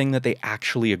something that they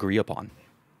actually agree upon.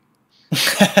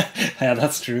 Yeah,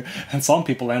 that's true. And some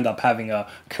people end up having a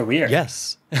career.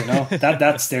 Yes.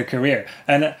 That's their career.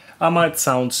 And I might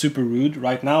sound super rude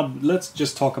right now. Let's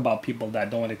just talk about people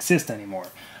that don't exist anymore.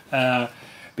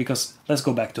 Because let's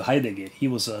go back to Heidegger. He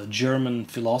was a German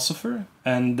philosopher,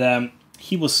 and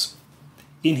he was,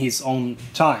 in his own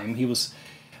time, he was,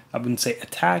 I wouldn't say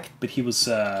attacked, but he was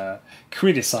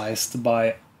criticized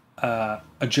by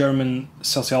a German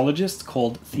sociologist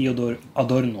called Theodor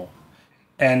Adorno.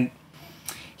 And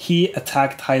he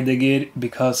attacked Heidegger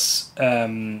because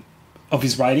of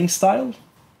his writing style,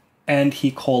 and he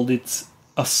called it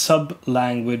a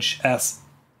sub-language as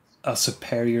a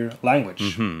superior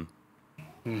language.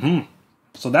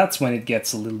 So that's when it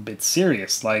gets a little bit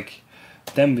serious. Like,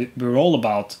 then we're all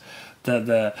about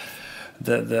the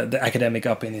academic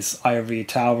up in his ivory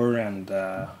tower and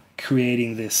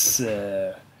creating this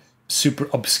super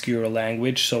obscure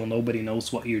language so nobody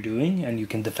knows what you're doing, and you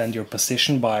can defend your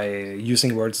position by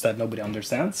using words that nobody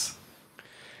understands.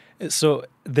 So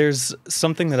there's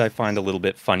something that I find a little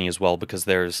bit funny as well, because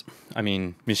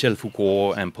Michel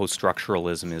Foucault and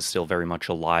post-structuralism is still very much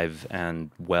alive and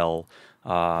well.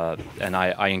 And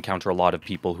I encounter a lot of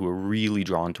people who are really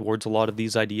drawn towards a lot of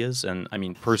these ideas. And I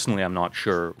mean, personally, I'm not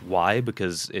sure why,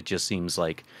 because it just seems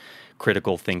like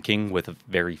critical thinking with a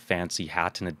very fancy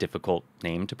hat and a difficult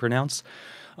name to pronounce.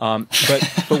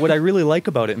 But what I really like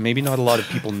about it, and maybe not a lot of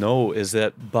people know, is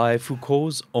that by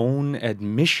Foucault's own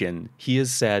admission, he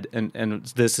has said, and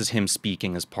this is him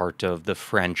speaking as part of the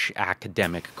French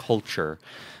academic culture,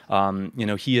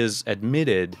 he has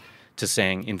admitted to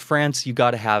saying, in France, you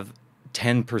got to have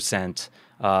 10%,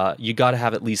 you got to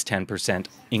have at least 10%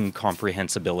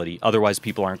 incomprehensibility. Otherwise,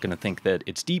 people aren't going to think that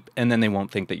it's deep, and then they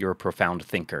won't think that you're a profound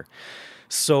thinker.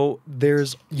 So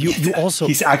there's you also...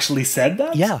 He's actually said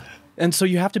that? Yeah. And so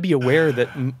you have to be aware that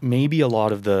maybe a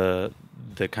lot of the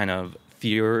kind of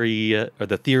theory or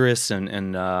the theorists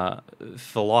and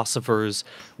philosophers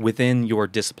within your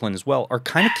discipline as well are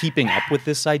kind of keeping up with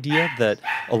this idea that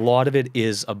a lot of it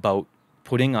is about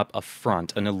putting up a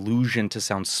front, an illusion to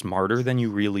sound smarter than you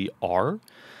really are.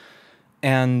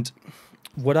 And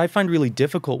what I find really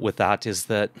difficult with that is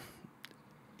that,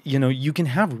 you can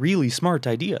have really smart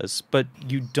ideas, but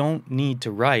you don't need to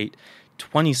write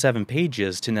 27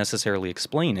 pages to necessarily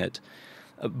explain it.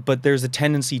 But there's a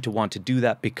tendency to want to do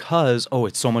that because,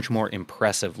 it's so much more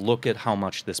impressive. Look at how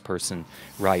much this person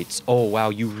writes. Oh, wow,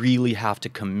 you really have to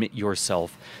commit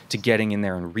yourself to getting in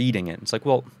there and reading it. It's like,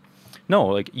 well, no,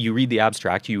 like you read the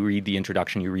abstract, you read the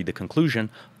introduction, you read the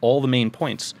conclusion, all the main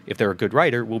points, if they're a good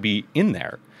writer, will be in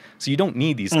there. So you don't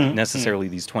need these necessarily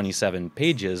these 27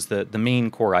 pages. The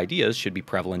main core ideas should be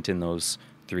prevalent in those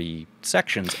 3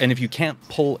 sections. And if you can't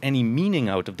pull any meaning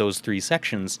out of those 3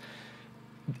 sections,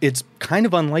 it's kind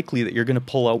of unlikely that you're going to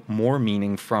pull out more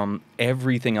meaning from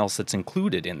everything else that's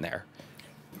included in there.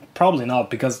 Probably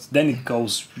not, because then it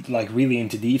goes like really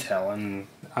into detail. And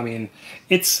I mean,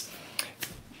 it's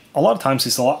a lot of times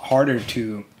it's a lot harder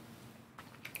to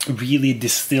really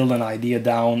distill an idea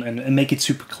down and make it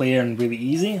super clear and really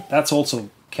easy. That's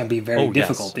also can be very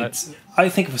difficult. Yes. I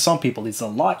think for some people it's a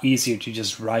lot easier to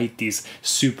just write these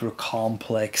super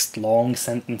complex long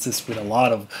sentences with a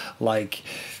lot of like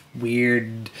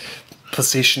weird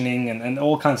positioning and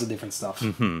all kinds of different stuff.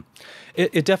 Mm-hmm.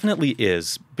 It definitely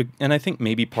is. And I think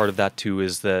maybe part of that too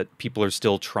is that people are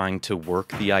still trying to work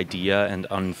the idea and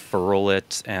unfurl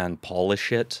it and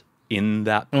polish it in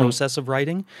that process of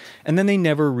writing. And then they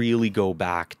never really go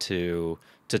back to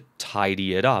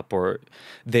tidy it up, or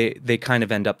they kind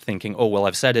of end up thinking, oh, well,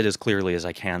 I've said it as clearly as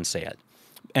I can say it.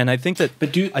 And I think that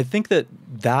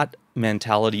that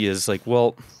mentality is like,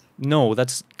 well, no,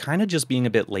 that's kind of just being a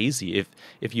bit lazy.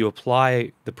 If you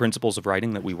apply the principles of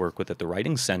writing that we work with at the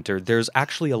Writing Center, there's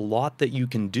actually a lot that you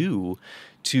can do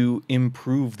to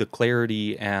improve the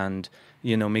clarity and,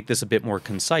 make this a bit more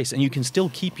concise. And you can still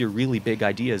keep your really big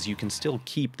ideas. You can still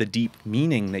keep the deep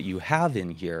meaning that you have in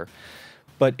here.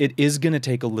 But it is going to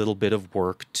take a little bit of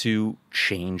work to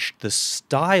change the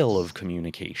style of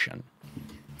communication.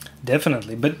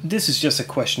 Definitely. But this is just a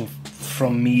question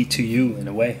from me to you in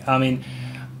a way. I mean,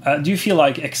 do you feel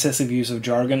like excessive use of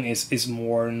jargon is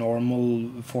more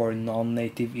normal for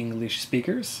non-native English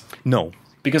speakers? No.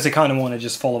 Because they kind of want to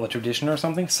just follow a tradition or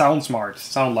something? Sound smart.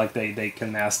 Sound like they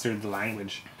can master the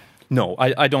language. No,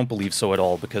 I don't believe so at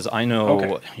all, because I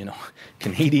know,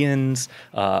 Canadians,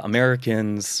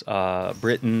 Americans,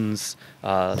 Britons,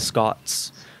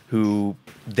 Scots, who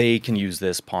they can use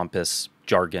this pompous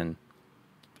jargon,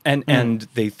 and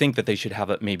they think that they should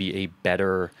have maybe a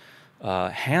better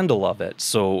handle of it.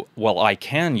 So, well, I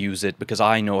can use it because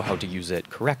I know how to use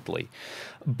it correctly.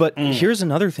 But here's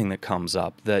another thing that comes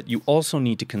up that you also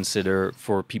need to consider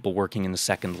for people working in the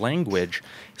second language.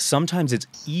 Sometimes it's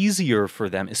easier for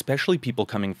them, especially people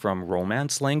coming from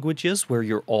Romance languages, where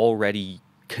you're already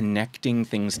connecting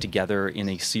things together in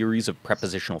a series of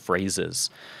prepositional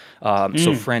phrases.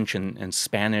 So French and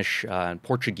Spanish and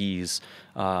Portuguese,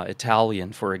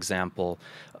 Italian, for example,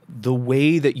 the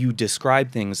way that you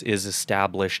describe things is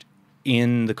established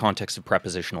in the context of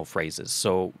prepositional phrases.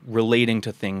 So relating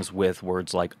to things with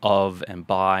words like of and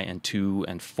by and to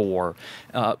and for,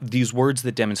 these words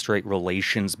that demonstrate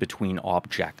relations between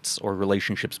objects or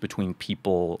relationships between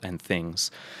people and things.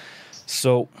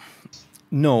 So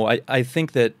no, I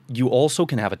think that you also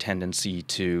can have a tendency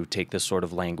to take this sort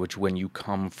of language when you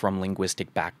come from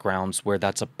linguistic backgrounds where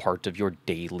that's a part of your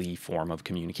daily form of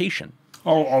communication.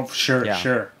 Oh,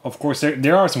 sure. Of course,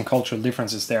 there are some cultural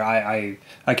differences there.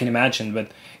 I can imagine,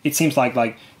 but it seems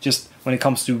like just when it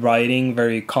comes to writing,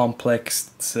 very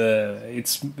complex.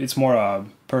 It's more a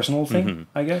personal thing,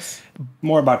 I guess.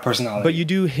 More about personality. But you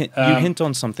do hint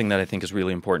on something that I think is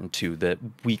really important too. That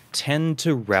we tend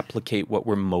to replicate what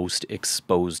we're most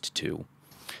exposed to.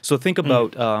 So think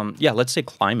about let's say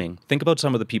climbing. Think about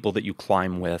some of the people that you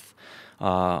climb with.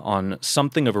 On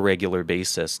something of a regular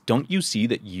basis, don't you see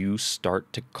that you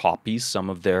start to copy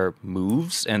some of their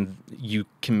moves, and you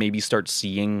can maybe start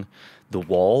seeing the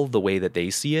wall the way that they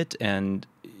see it, and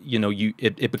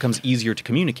it becomes easier to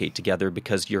communicate together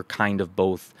because you're kind of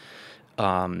both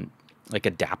like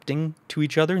adapting to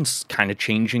each other and kind of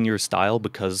changing your style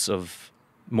because of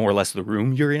more or less the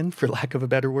room you're in, for lack of a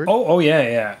better word. Oh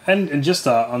yeah. And just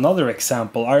another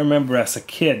example. I remember as a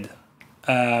kid.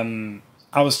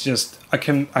 I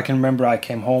can remember I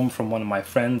came home from one of my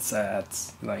friends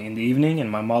in the evening, and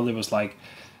my mother was like,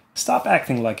 "Stop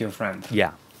acting like your friend."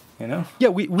 Yeah. Yeah,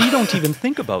 we don't even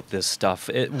think about this stuff.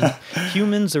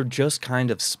 Humans are just kind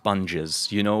of sponges,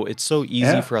 It's so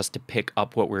easy for us to pick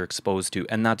up what we're exposed to.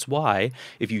 And that's why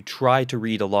if you try to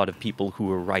read a lot of people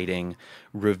who are writing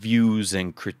reviews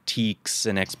and critiques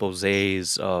and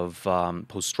exposés of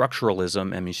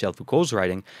post-structuralism and Michel Foucault's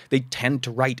writing, they tend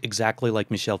to write exactly like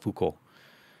Michel Foucault.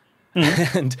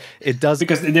 And it does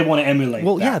because they want to emulate.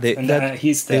 Well, that. yeah,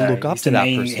 they look up to that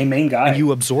person. Main guy. And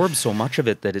you absorb so much of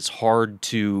it that it's hard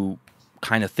to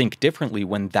kind of think differently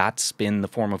when that's been the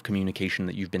form of communication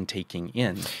that you've been taking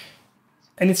in.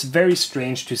 And it's very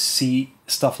strange to see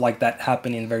stuff like that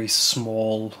happen in very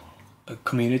small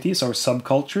communities or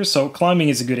subcultures. So climbing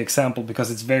is a good example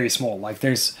because it's very small. Like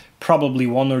there's probably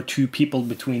 1 or 2 people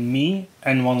between me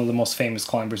and one of the most famous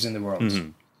climbers in the world. Mm-hmm.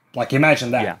 Like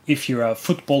imagine that. Yeah. If you're a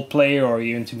football player or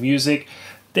you're into music,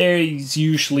 there's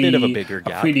usually bit of a bigger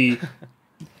gap.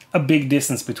 a big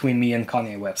distance between me and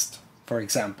Kanye West, for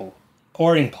example.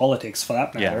 Or in politics, for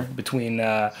that matter, between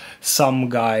some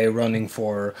guy running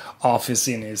for office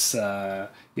in his,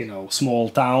 small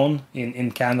town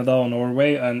in Canada or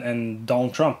Norway, and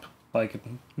Donald Trump. Like,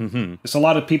 there's a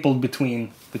lot of people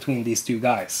between these two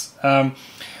guys.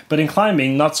 But in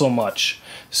climbing, not so much.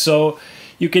 So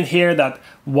you can hear that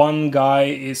one guy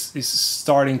is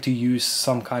starting to use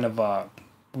some kind of a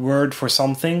word for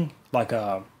something, like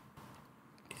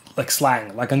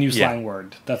slang, like a new slang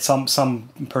word that some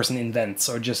person invents,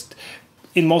 or just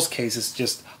in most cases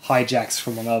just hijacks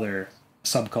from another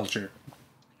subculture.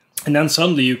 And then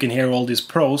suddenly you can hear all these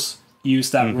pros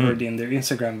use that word in their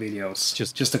Instagram videos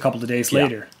just a couple of days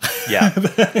later. Yeah.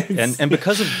 and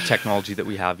because of the technology that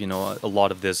we have, a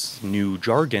lot of this new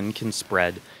jargon can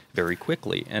spread very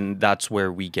quickly, and that's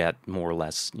where we get more or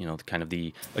less, kind of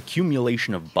the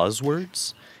accumulation of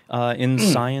buzzwords in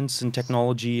science and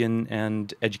technology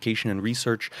and education and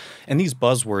research. And these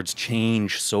buzzwords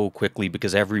change so quickly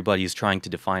because everybody's trying to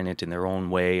define it in their own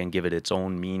way and give it its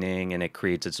own meaning, and it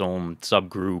creates its own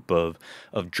subgroup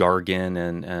of jargon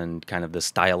and kind of the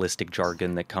stylistic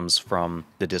jargon that comes from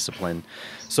the discipline.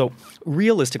 So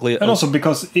realistically... And also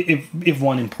because if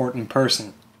one important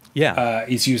person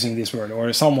is using this word,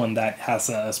 or someone that has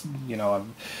a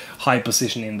high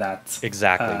position in that.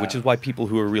 Exactly, which is why people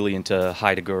who are really into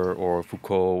Heidegger or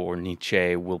Foucault or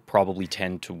Nietzsche will probably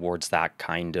tend towards that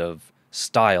kind of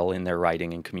style in their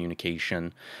writing and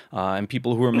communication. And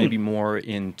people who are maybe more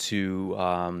into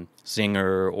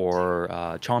Singer or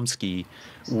Chomsky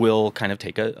will kind of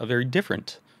take a very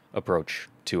different approach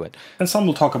to it. And some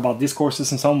will talk about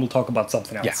discourses and some will talk about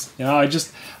something else. Yeah.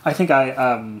 I think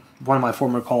one of my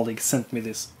former colleagues sent me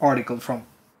this article from,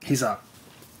 he's a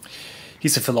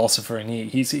philosopher, and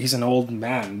he's an old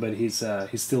man, but he's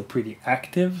still pretty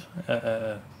active,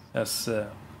 as a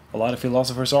lot of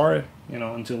philosophers are,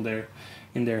 until they're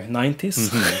in their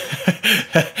 90s.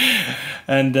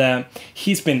 And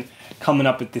he's been coming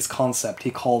up with this concept. He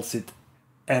calls it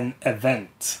an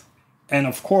event. And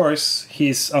of course,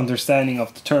 his understanding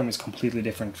of the term is completely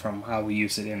different from how we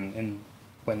use it in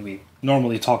when we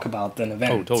normally talk about an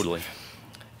event. Oh, totally.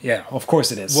 Yeah, of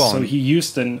course it is. Well, so he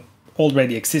used an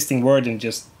already existing word and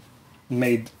just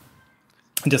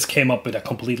came up with a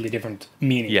completely different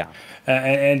meaning. Yeah.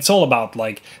 And it's all about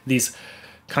like these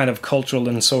kind of cultural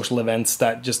and social events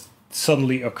that just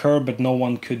suddenly occur, but no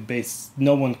one could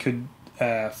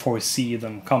foresee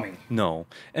them coming. No,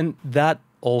 and that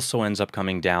also ends up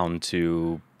coming down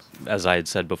to, as I had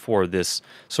said before, this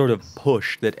sort of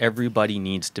push that everybody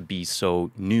needs to be so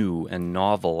new and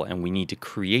novel, and we need to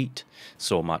create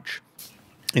so much.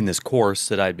 In this course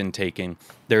that I'd been taking,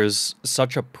 there's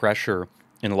such a pressure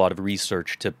in a lot of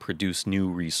research to produce new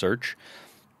research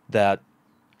that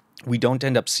we don't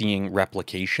end up seeing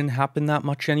replication happen that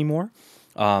much anymore.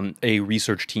 A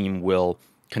research team will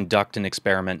conduct an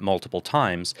experiment multiple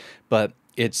times, but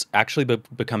it's actually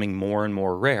becoming more and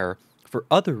more rare for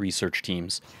other research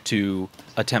teams to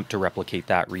attempt to replicate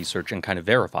that research and kind of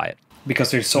verify it.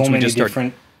 Because there's so many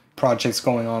different projects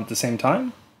going on at the same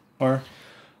time? Or...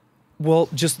 Well,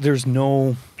 just there's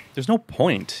no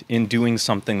point in doing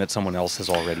something that someone else has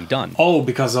already done. Oh,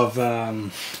 because of...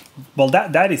 that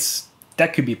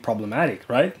could be problematic,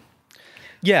 right?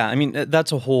 Yeah, I mean,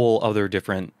 that's a whole other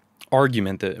different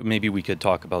argument that maybe we could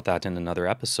talk about that in another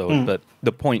episode. But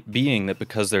the point being that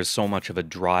because there's so much of a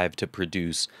drive to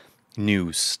produce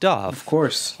new stuff, of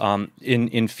course,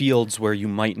 in fields where you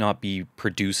might not be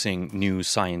producing new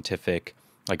scientific,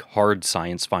 like hard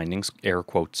science findings, air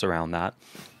quotes around that,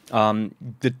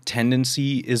 the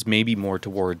tendency is maybe more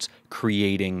towards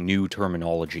creating new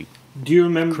terminology. Do you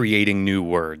remember creating new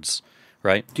words,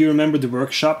 right? Do you remember the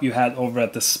workshop you had over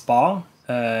at the spa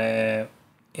in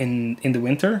the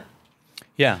winter?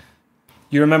 Yeah.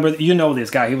 You remember?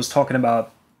 This guy. He was talking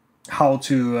about how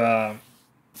to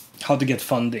get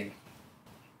funding.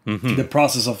 Mm-hmm. The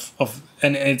process of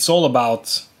and it's all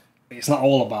about. It's not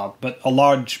all about, but a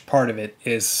large part of it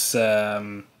is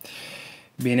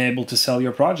being able to sell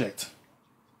your project.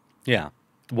 Yeah.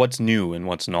 what's new and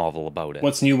what's novel about it.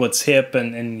 What's new, what's hip,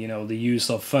 and the use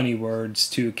of funny words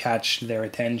to catch their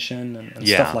attention and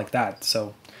stuff like that.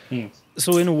 So,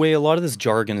 So in a way, a lot of this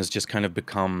jargon has just kind of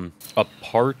become a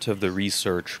part of the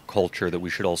research culture that we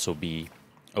should also be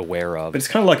aware of. But it's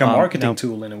kind of like a marketing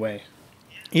tool in a way.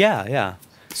 Yeah.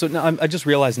 So now I just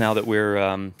realized now that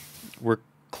we're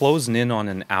closing in on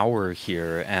an hour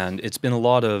here, and it's been a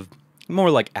lot of more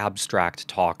like abstract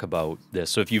talk about this.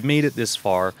 So if you've made it this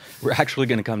far, we're actually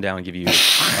going to come down and give you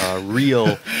a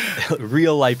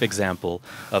real life example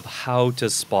of how to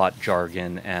spot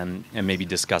jargon and maybe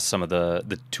discuss some of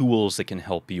the tools that can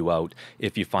help you out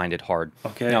if you find it hard.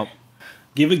 Okay. Now,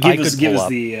 give us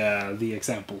the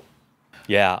example.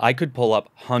 Yeah, I could pull up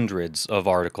hundreds of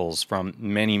articles from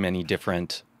many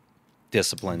different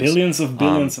disciplines. Billions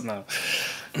now.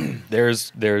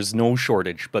 There's no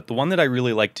shortage, but the one that I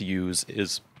really like to use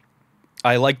is,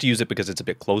 I like to use it because it's a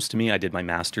bit close to me. I did my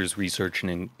master's research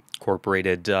and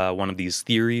incorporated one of these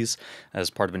theories as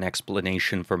part of an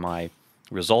explanation for my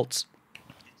results.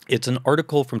 It's an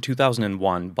article from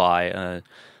 2001 by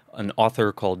an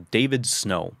author called David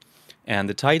Snow. And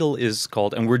the title is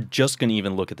called, and we're just going to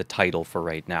even look at the title for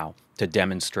right now to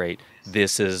demonstrate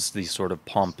this is the sort of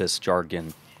pompous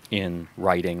jargon in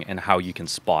writing and how you can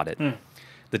spot it.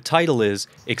 The title is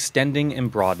Extending and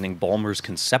Broadening Ballmer's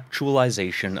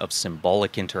Conceptualization of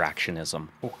Symbolic Interactionism.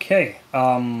 Okay.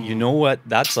 You know what?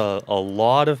 That's a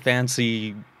lot of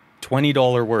fancy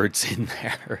 $20 words in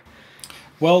there.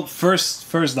 Well,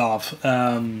 first off,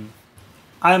 I'm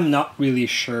not really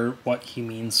sure what he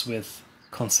means with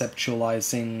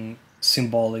conceptualizing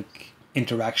symbolic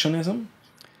interactionism.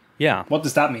 Yeah. What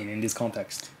does that mean in this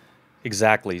context?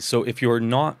 Exactly. So if you're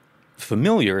not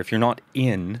familiar, if you're not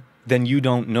in, then you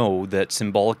don't know that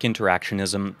symbolic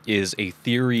interactionism is a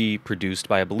theory produced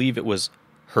by, I believe it was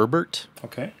Herbert.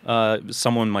 Okay.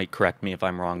 Someone might correct me if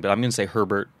I'm wrong, but I'm going to say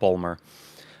Herbert Ballmer.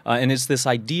 And it's this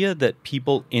idea that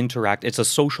people interact, it's a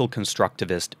social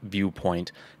constructivist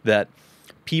viewpoint, that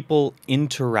people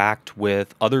interact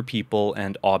with other people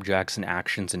and objects and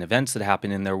actions and events that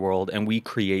happen in their world, and we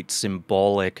create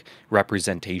symbolic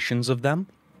representations of them.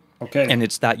 Okay. And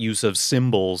it's that use of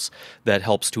symbols that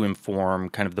helps to inform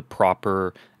kind of the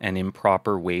proper and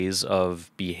improper ways of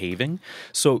behaving.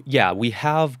 So, yeah, we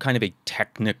have kind of a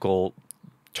technical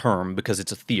term because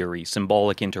it's a theory,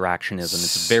 symbolic interactionism.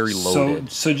 It's very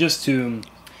loaded.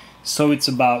 So it's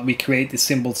about, we create the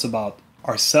symbols about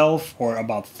ourselves or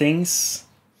about things,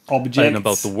 objects. And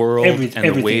about the world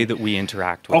and the way that we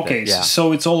interact with it. Okay,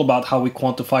 so it's all about how we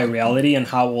quantify reality and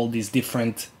how all these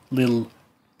different little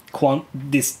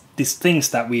these things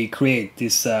that we create,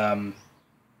 these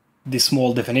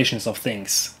small definitions of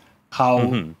things,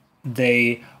 how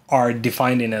they are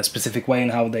defined in a specific way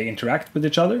and how they interact with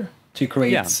each other to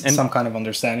create some kind of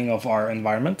understanding of our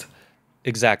environment.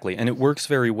 Exactly, and it works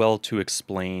very well to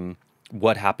explain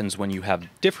what happens when you have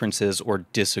differences or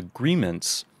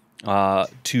disagreements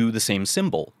to the same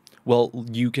symbol. Well,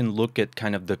 you can look at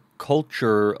kind of the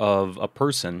culture of a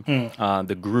person,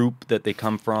 the group that they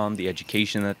come from, the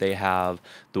education that they have,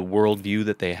 the worldview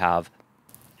that they have,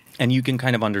 and you can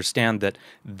kind of understand that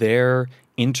their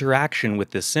interaction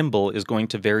with this symbol is going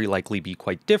to very likely be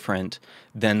quite different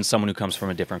than someone who comes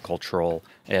from a different cultural,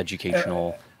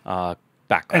 educational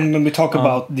background. And when we talk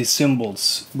about these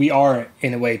symbols, we are,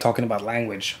 in a way, talking about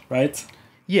language, right?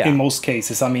 Yeah. In most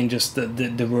cases, I mean, just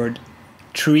the word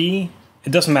tree.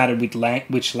 It doesn't matter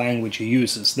which language you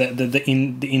use. The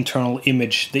internal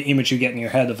image, the image you get in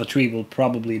your head of a tree will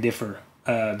probably differ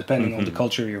depending on the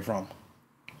culture you're from.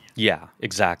 Yeah,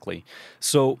 exactly.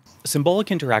 So symbolic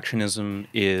interactionism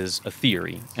is a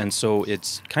theory, and so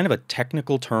it's kind of a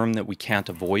technical term that we can't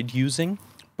avoid using.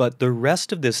 But the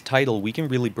rest of this title, we can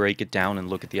really break it down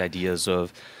and look at the ideas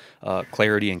of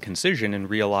clarity and concision and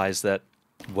realize that,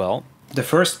 well, the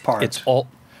first part, it's all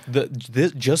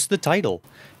just the title,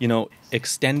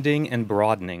 extending and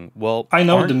broadening. Well, I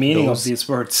know the meaning of these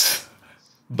words,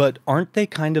 but aren't they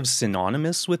kind of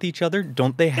synonymous with each other?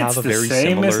 Don't they have a very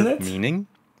similar meaning?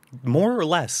 More or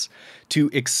less. To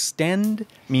extend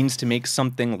means to make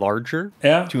something larger,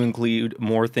 to include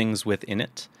more things within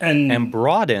it. And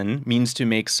broaden means to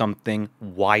make something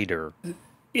wider.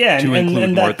 Yeah, to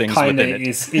include more things within it.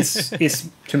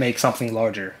 is to make something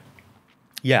larger.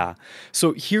 Yeah.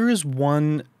 So here is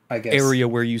one area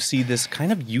where you see this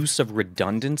kind of use of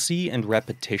redundancy and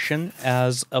repetition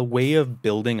as a way of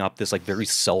building up this like very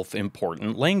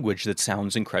self-important language that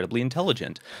sounds incredibly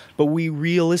intelligent. But we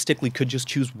realistically could just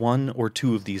choose one or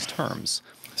two of these terms.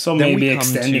 So then maybe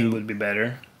extending would be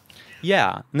better.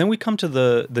 Yeah. And then we come to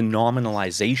the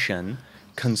nominalization,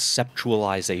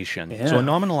 conceptualization. Yeah. So a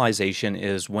nominalization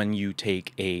is when you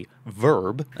take a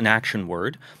verb, an action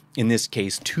word, in this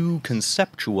case to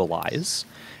conceptualize,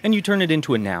 and you turn it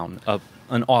into a noun,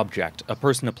 an object, a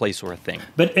person, a place, or a thing.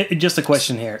 But just a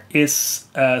question here. Is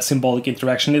symbolic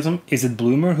interactionism, is it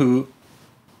Bloomer who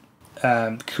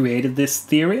created this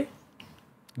theory?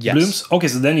 Yes. Bloom's? Okay,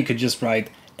 so then you could just write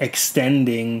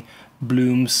extending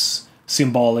Bloom's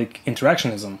symbolic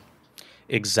interactionism.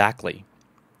 Exactly.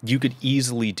 You could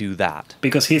easily do that.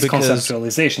 Because his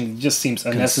conceptualization just seems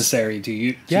unnecessary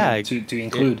to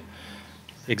include.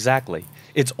 Exactly.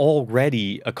 It's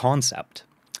already a concept.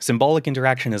 Symbolic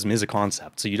interactionism is a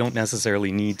concept, so you don't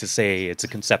necessarily need to say it's a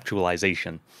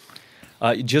conceptualization.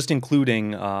 Just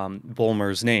including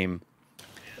Bulmer's name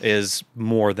is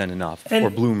more than enough.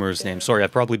 Or Bloomer's name. Sorry,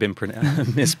 I've probably been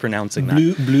mispronouncing that.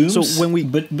 Bloom's? So when we...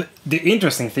 But the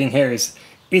interesting thing here is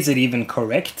it even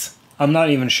correct? I'm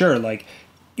not even sure. Like,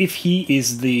 if he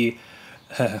is the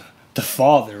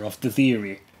father of the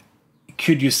theory,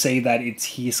 could you say that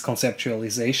it's his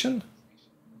conceptualization?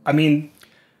 I mean,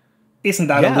 isn't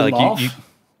that a little off?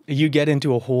 You get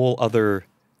into a whole other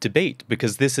debate,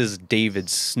 because this is David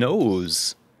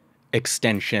Snow's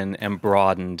extension and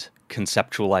broadened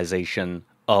conceptualization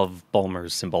of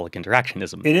Bulmer's symbolic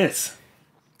interactionism. It is.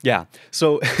 Yeah.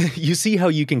 So you see how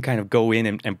you can kind of go in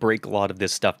and break a lot of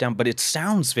this stuff down, but it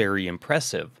sounds very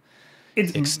impressive.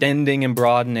 It's extending and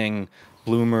broadening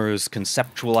Bloomer's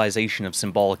conceptualization of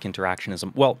symbolic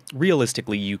interactionism. Well,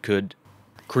 realistically, you could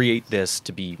create this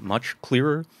to be much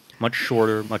clearer, much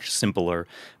shorter, much simpler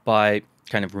by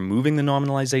kind of removing the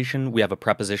nominalization. We have a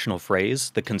prepositional phrase,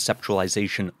 the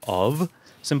conceptualization of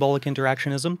symbolic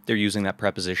interactionism. They're using that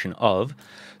preposition of.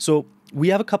 So we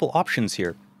have a couple options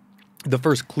here. The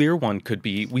first clear one could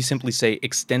be, we simply say,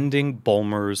 extending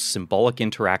Bulmer's symbolic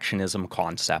interactionism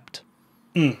concept.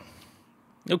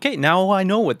 Okay, now I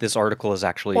know what this article is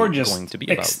actually going to be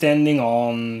about. Or just extending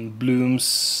on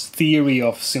Bloom's theory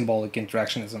of symbolic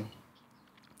interactionism.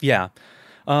 Yeah.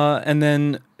 And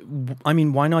then, I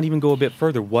mean, why not even go a bit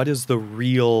further? What is the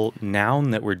real noun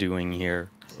that we're doing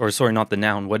here? Or sorry, not the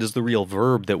noun. What is the real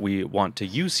verb that we want to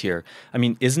use here? I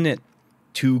mean, isn't it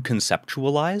to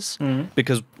conceptualize?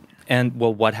 Because,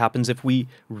 well, what happens if we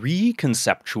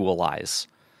reconceptualize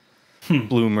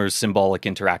Bloomer's symbolic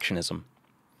interactionism?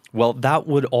 Well, that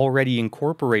would already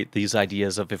incorporate these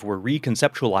ideas of, if we're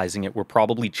reconceptualizing it, we're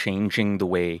probably changing the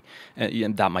way.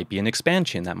 That might be an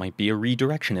expansion. That might be a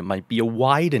redirection. It might be a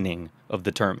widening of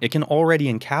the term. It can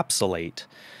already encapsulate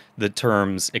the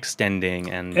terms extending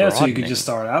and broadening. So you could just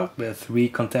start out with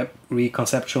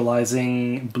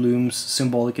reconceptualizing Bloom's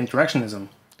symbolic interactionism.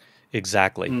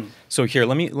 Exactly. So here,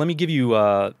 let me give you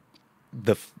I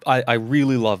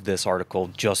really love this article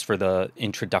just for the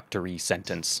introductory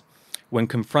sentence. When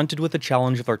confronted with the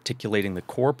challenge of articulating the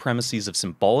core premises of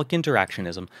symbolic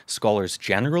interactionism, scholars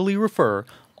generally refer,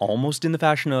 almost in the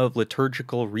fashion of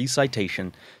liturgical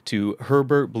recitation, to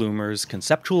Herbert Bloomer's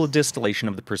conceptual distillation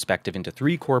of the perspective into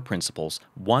three core principles.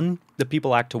 1, that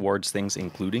people act towards things,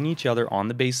 including each other, on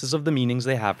the basis of the meanings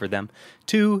they have for them.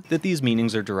 2, that these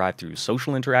meanings are derived through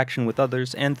social interaction with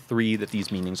others. And 3, that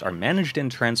these meanings are managed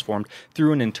and transformed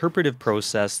through an interpretive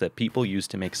process that people use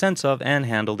to make sense of and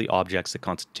handle the objects that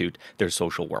constitute their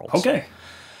social worlds. Okay.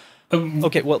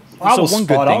 Okay, well, so one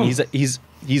good thing,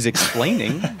 he's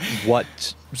explaining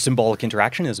what symbolic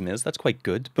interactionism is. That's quite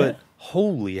good, but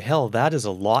holy hell, that is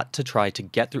a lot to try to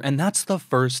get through. And that's the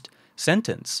first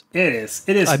sentence. It is.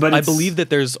 I believe that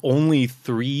there's only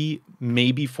 3,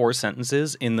 maybe 4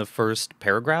 sentences in the first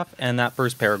paragraph, and that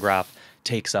first paragraph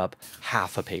takes up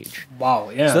half a page. Wow,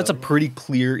 yeah. So that's a pretty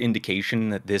clear indication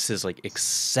that this is like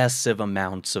excessive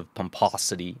amounts of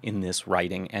pomposity in this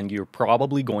writing, and you're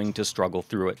probably going to struggle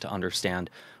through it to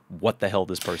understand what the hell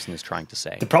this person is trying to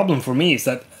say. The problem for me is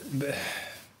that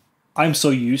I'm so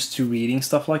used to reading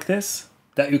stuff like this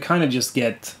that you kind of just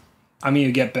get...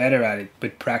 you get better at it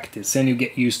with practice, and you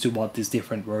get used to what these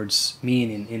different words mean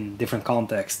in different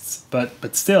contexts.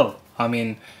 But still,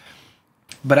 I'm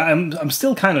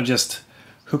still kind of just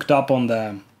hooked up on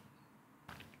the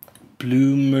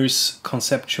Bloomer's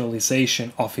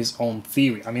conceptualization of his own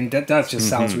theory. I mean, that just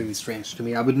sounds really strange to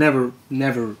me. I would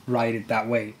never write it that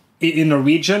way. In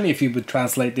Norwegian, if you would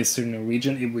translate this to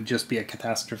Norwegian, it would just be a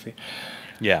catastrophe.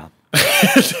 Yeah.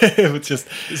 It would just...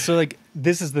 So, like,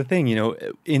 this is the thing,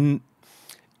 in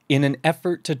an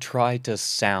effort to try to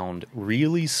sound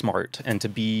really smart and to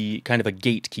be kind of a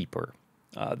gatekeeper,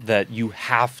 that you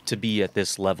have to be at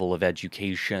this level of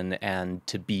education and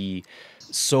to be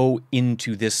so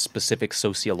into this specific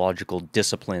sociological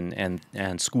discipline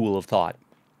and school of thought.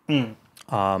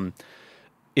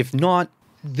 If not,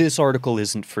 this article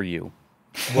isn't for you.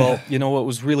 Well, what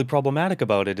was really problematic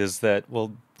about it is that,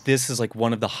 well, this is like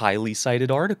one of the highly cited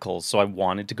articles, so I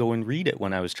wanted to go and read it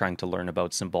when I was trying to learn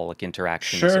about symbolic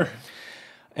interactionism. Sure.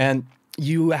 And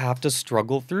you have to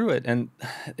struggle through it, and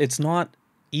it's not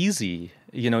easy.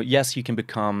 Yes, you can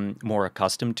become more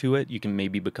accustomed to it. You can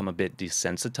maybe become a bit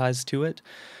desensitized to it.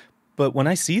 But when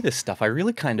I see this stuff, I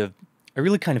really kind of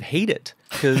hate it,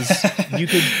 because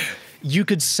you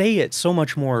could say it so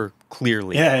much more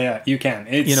clearly. Yeah, you can.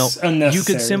 It's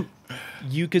unnecessary.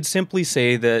 You could simply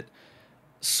say that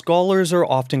scholars are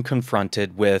often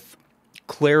confronted with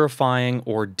clarifying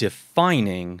or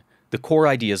defining the core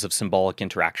ideas of symbolic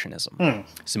interactionism.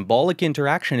 Symbolic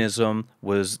interactionism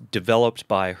was developed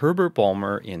by Herbert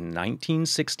Balmer in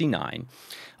 1969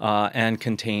 and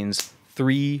contains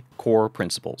 3 core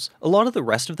principles. A lot of the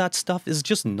rest of that stuff is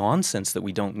just nonsense that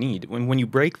we don't need. When you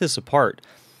break this apart,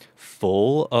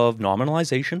 full of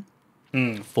nominalization,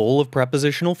 full of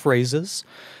prepositional phrases,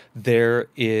 there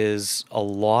is a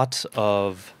lot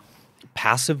of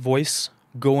passive voice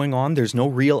going on. There's no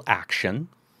real action.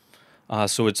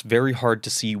 So it's very hard to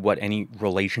see what any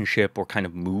relationship or kind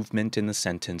of movement in the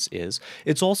sentence is.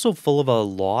 It's also full of a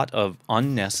lot of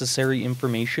unnecessary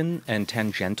information and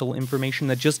tangential information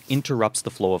that just interrupts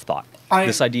the flow of thought.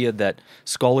 This idea that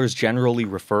scholars generally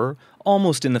refer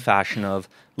almost in the fashion of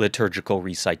liturgical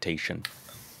recitation.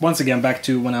 Once again, back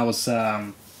to when I was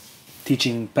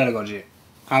teaching pedagogy,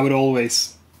 I would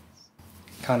always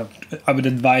I would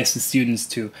advise the students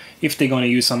to, if they're going to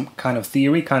use some kind of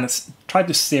theory, kind of try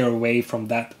to steer away from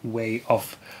that way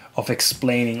of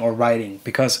explaining or writing,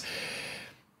 because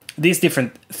these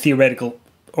different theoretical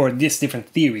or these different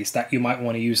theories that you might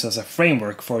want to use as a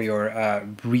framework for your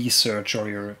research or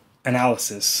your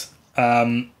analysis,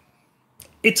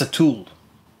 it's a tool.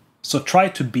 So try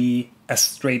to be as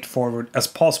straightforward as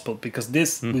possible, because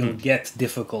this will get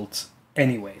difficult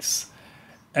anyways.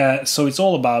 So it's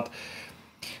all about,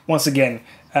 once again,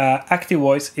 active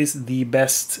voice is the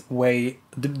best way,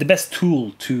 the best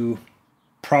tool to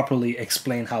properly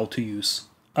explain how to use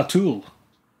a tool,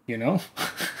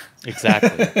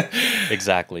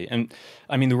 Exactly. And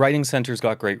I mean, the Writing Center's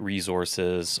got great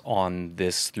resources on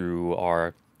this through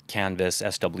our Canvas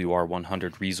SWR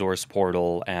 100 resource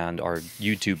portal and our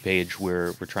YouTube page.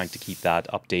 We're trying to keep that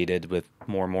updated with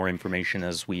more and more information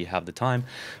as we have the time.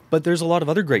 But there's a lot of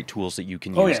other great tools that you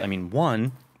can use. Oh, yeah. I mean,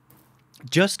 one,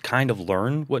 just kind of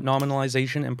learn what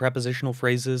nominalization and prepositional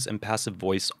phrases and passive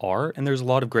voice are, and there's a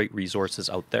lot of great resources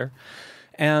out there.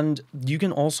 And you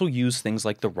can also use things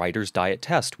like the Writer's Diet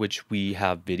Test, which we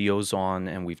have videos on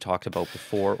and we've talked about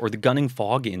before, or the Gunning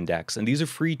Fog Index. And these are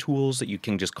free tools that you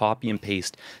can just copy and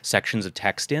paste sections of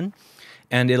text in,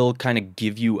 and it'll kind of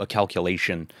give you a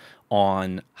calculation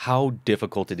on how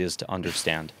difficult it is to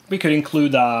understand. We could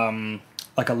include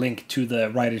like a link to the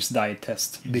Writer's Diet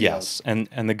Test video. Yes, and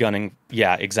the gunning,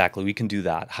 yeah, exactly. We can do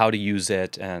that. How to use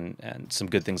it and some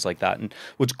good things like that. And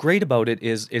what's great about it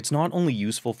is it's not only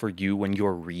useful for you when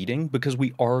you're reading, because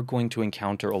we are going to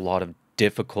encounter a lot of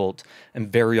difficult and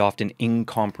very often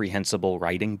incomprehensible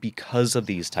writing because of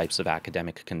these types of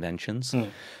academic conventions.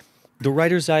 The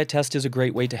Writer's Diet Test is a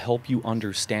great way to help you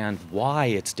understand why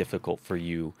it's difficult for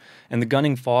you. And the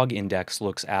Gunning Fog Index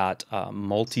looks at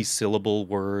multi-syllable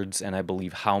words and I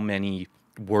believe how many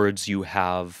words you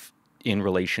have in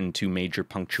relation to major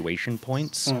punctuation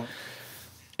points.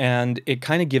 And it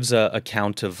kind of gives a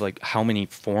count of like how many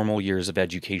formal years of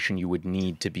education you would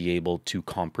need to be able to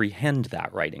comprehend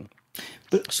that writing.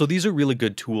 So these are really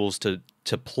good tools to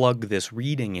plug this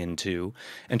reading into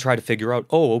and try to figure out,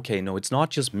 oh, okay, no, it's not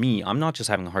just me. I'm not just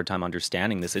having a hard time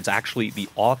understanding this. It's actually the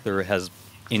author has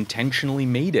intentionally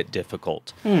made it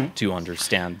difficult to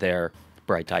understand their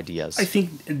bright ideas. I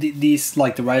think these,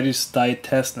 like the Writer's Diet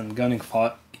Test and Gunning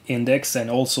Fog Index, and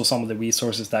also some of the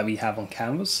resources that we have on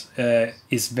Canvas,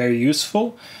 is very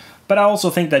useful. But I also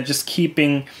think that just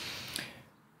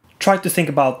try to think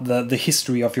about the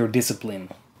history of your discipline.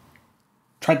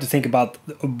 Try to think about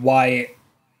why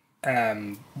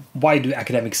do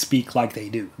academics speak like they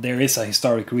do. There is a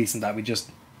historic reason that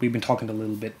we've been talking a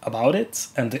little bit about it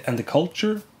and the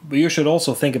culture. But you should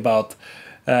also think about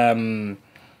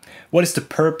what is the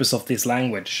purpose of this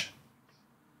language.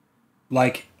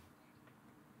 Like,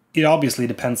 it obviously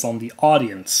depends on the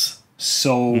audience.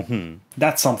 So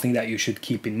that's something that you should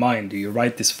keep in mind. Do you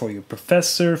write this for your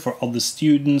professor, for other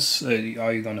students?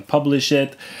 Are you going to publish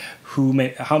it?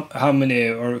 How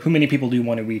many people do you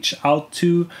want to reach out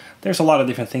to? There's a lot of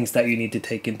different things that you need to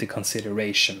take into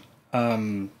consideration.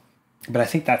 But I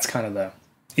think that's kind of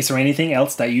Is there anything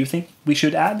else that you think we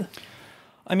should add?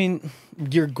 I mean,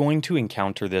 you're going to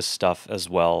encounter this stuff as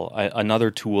well. Another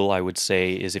tool I would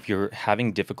say is if you're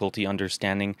having difficulty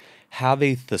understanding, have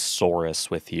a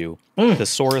thesaurus with you.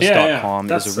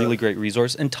 Thesaurus.com is a really great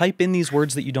resource. And type in these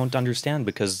words that you don't understand,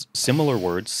 because similar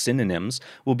words, synonyms,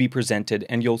 will be presented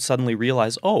and you'll suddenly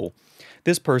realize, oh,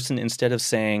 this person, instead of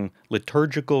saying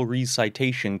liturgical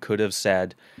recitation, could have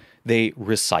said they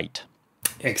recite.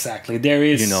 Exactly. There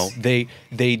is, you know,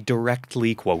 they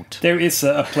directly quote. There is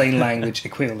a plain language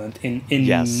equivalent in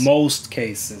Yes. most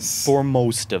cases. For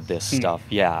most of this stuff,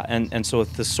 yeah. And so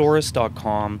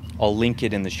thesaurus.com, I'll link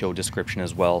it in the show description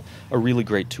as well. A really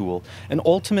great tool. And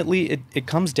ultimately, it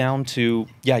comes down to,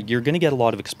 yeah, you're going to get a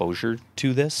lot of exposure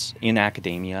to this in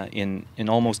academia, in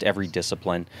almost every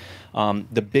discipline.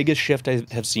 The biggest shift I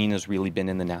have seen has really been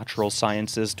in the natural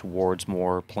sciences towards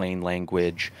more plain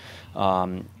language.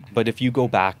 But if you go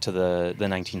back to the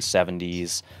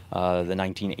 1970s, the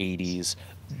 1980s,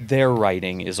 their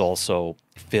writing is also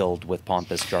filled with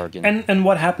pompous jargon. And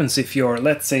what happens if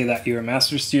let's say that you're a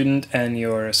master's student and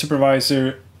your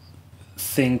supervisor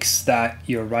thinks that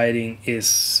your writing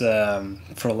is,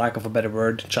 for lack of a better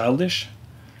word, childish?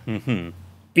 Mm-hmm.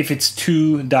 If it's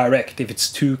too direct, if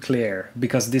it's too clear,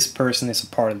 because this person is a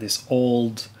part of this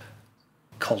old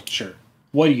culture,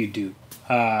 what do you do?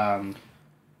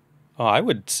 I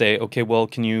would say, okay, well,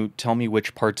 can you tell me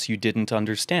which parts you didn't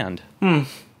understand?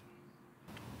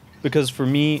 Because for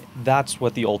me, that's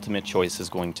what the ultimate choice is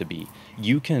going to be.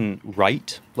 You can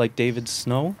write like David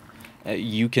Snow.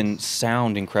 You can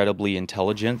sound incredibly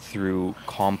intelligent through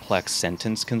complex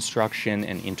sentence construction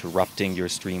and interrupting your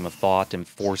stream of thought and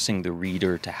forcing the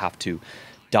reader to have to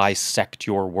dissect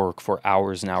your work for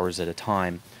hours and hours at a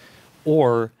time.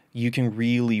 Or you can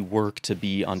really work to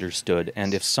be understood.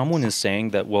 And if someone is saying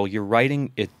that, well, you're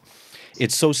writing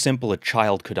it's so simple a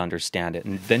child could understand it,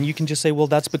 and then you can just say, well,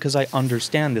 that's because I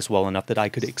understand this well enough that I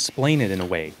could explain it in a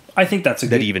way I think that's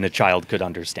that even a child could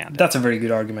understand it. That's a very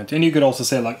good argument. And you could also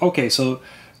say, like, okay, so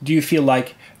do you feel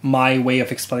like my way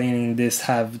of explaining this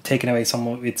have taken away some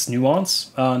of its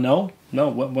nuance? No.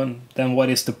 Then what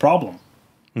is the problem?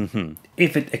 Mm-hmm.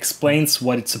 If it explains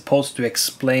what it's supposed to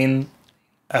explain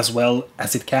as well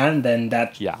as it can, then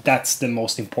that's the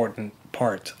most important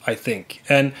part, I think.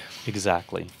 And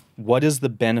exactly. What is the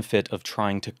benefit of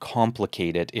trying to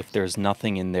complicate it if there's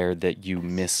nothing in there that you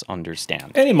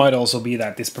misunderstand? And it might also be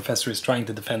that this professor is trying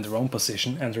to defend their own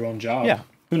position and their own job. Yeah.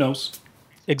 Who knows?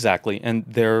 Exactly. And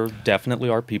there definitely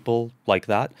are people like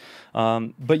that.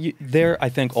 But they're, I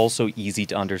think, also easy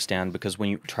to understand, because when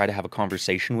you try to have a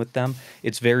conversation with them,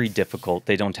 it's very difficult.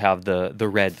 They don't have the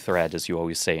red thread, as you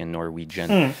always say in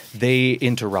Norwegian. They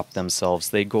interrupt themselves.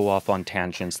 They go off on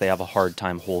tangents. They have a hard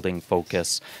time holding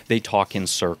focus. They talk in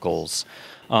circles.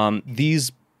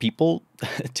 These people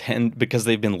tend, because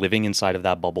they've been living inside of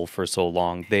that bubble for so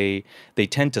long, they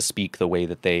tend to speak the way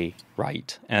that they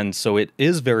write. And so it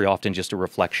is very often just a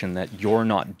reflection that you're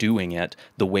not doing it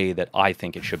the way that I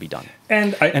think it should be done.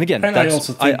 And again, I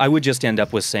also think I would just end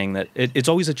up with saying that it's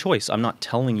always a choice. I'm not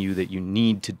telling you that you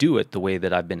need to do it the way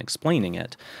that I've been explaining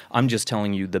it. I'm just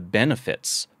telling you the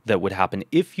benefits that would happen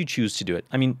if you choose to do it.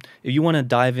 I mean, if you want to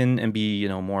dive in and be,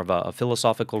 more of a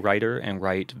philosophical writer and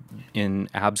write in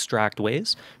abstract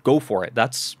ways, go for it.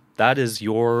 That is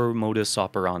your modus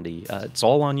operandi. It's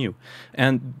all on you.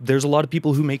 And there's a lot of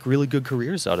people who make really good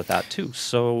careers out of that too.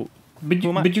 So, but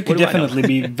you could definitely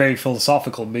be very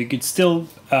philosophical, but you could still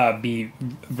be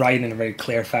writing in a very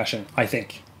clear fashion, I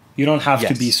think. You don't have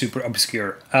to be super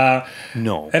obscure.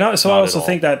 No. And so I also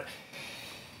think that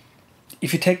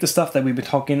if you take the stuff that we've been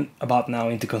talking about now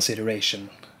into consideration,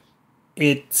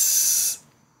 it's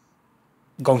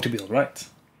going to be all right.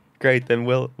 Great, then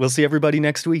we'll see everybody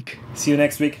next week. See you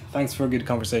next week. Thanks for a good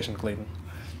conversation, Clayton.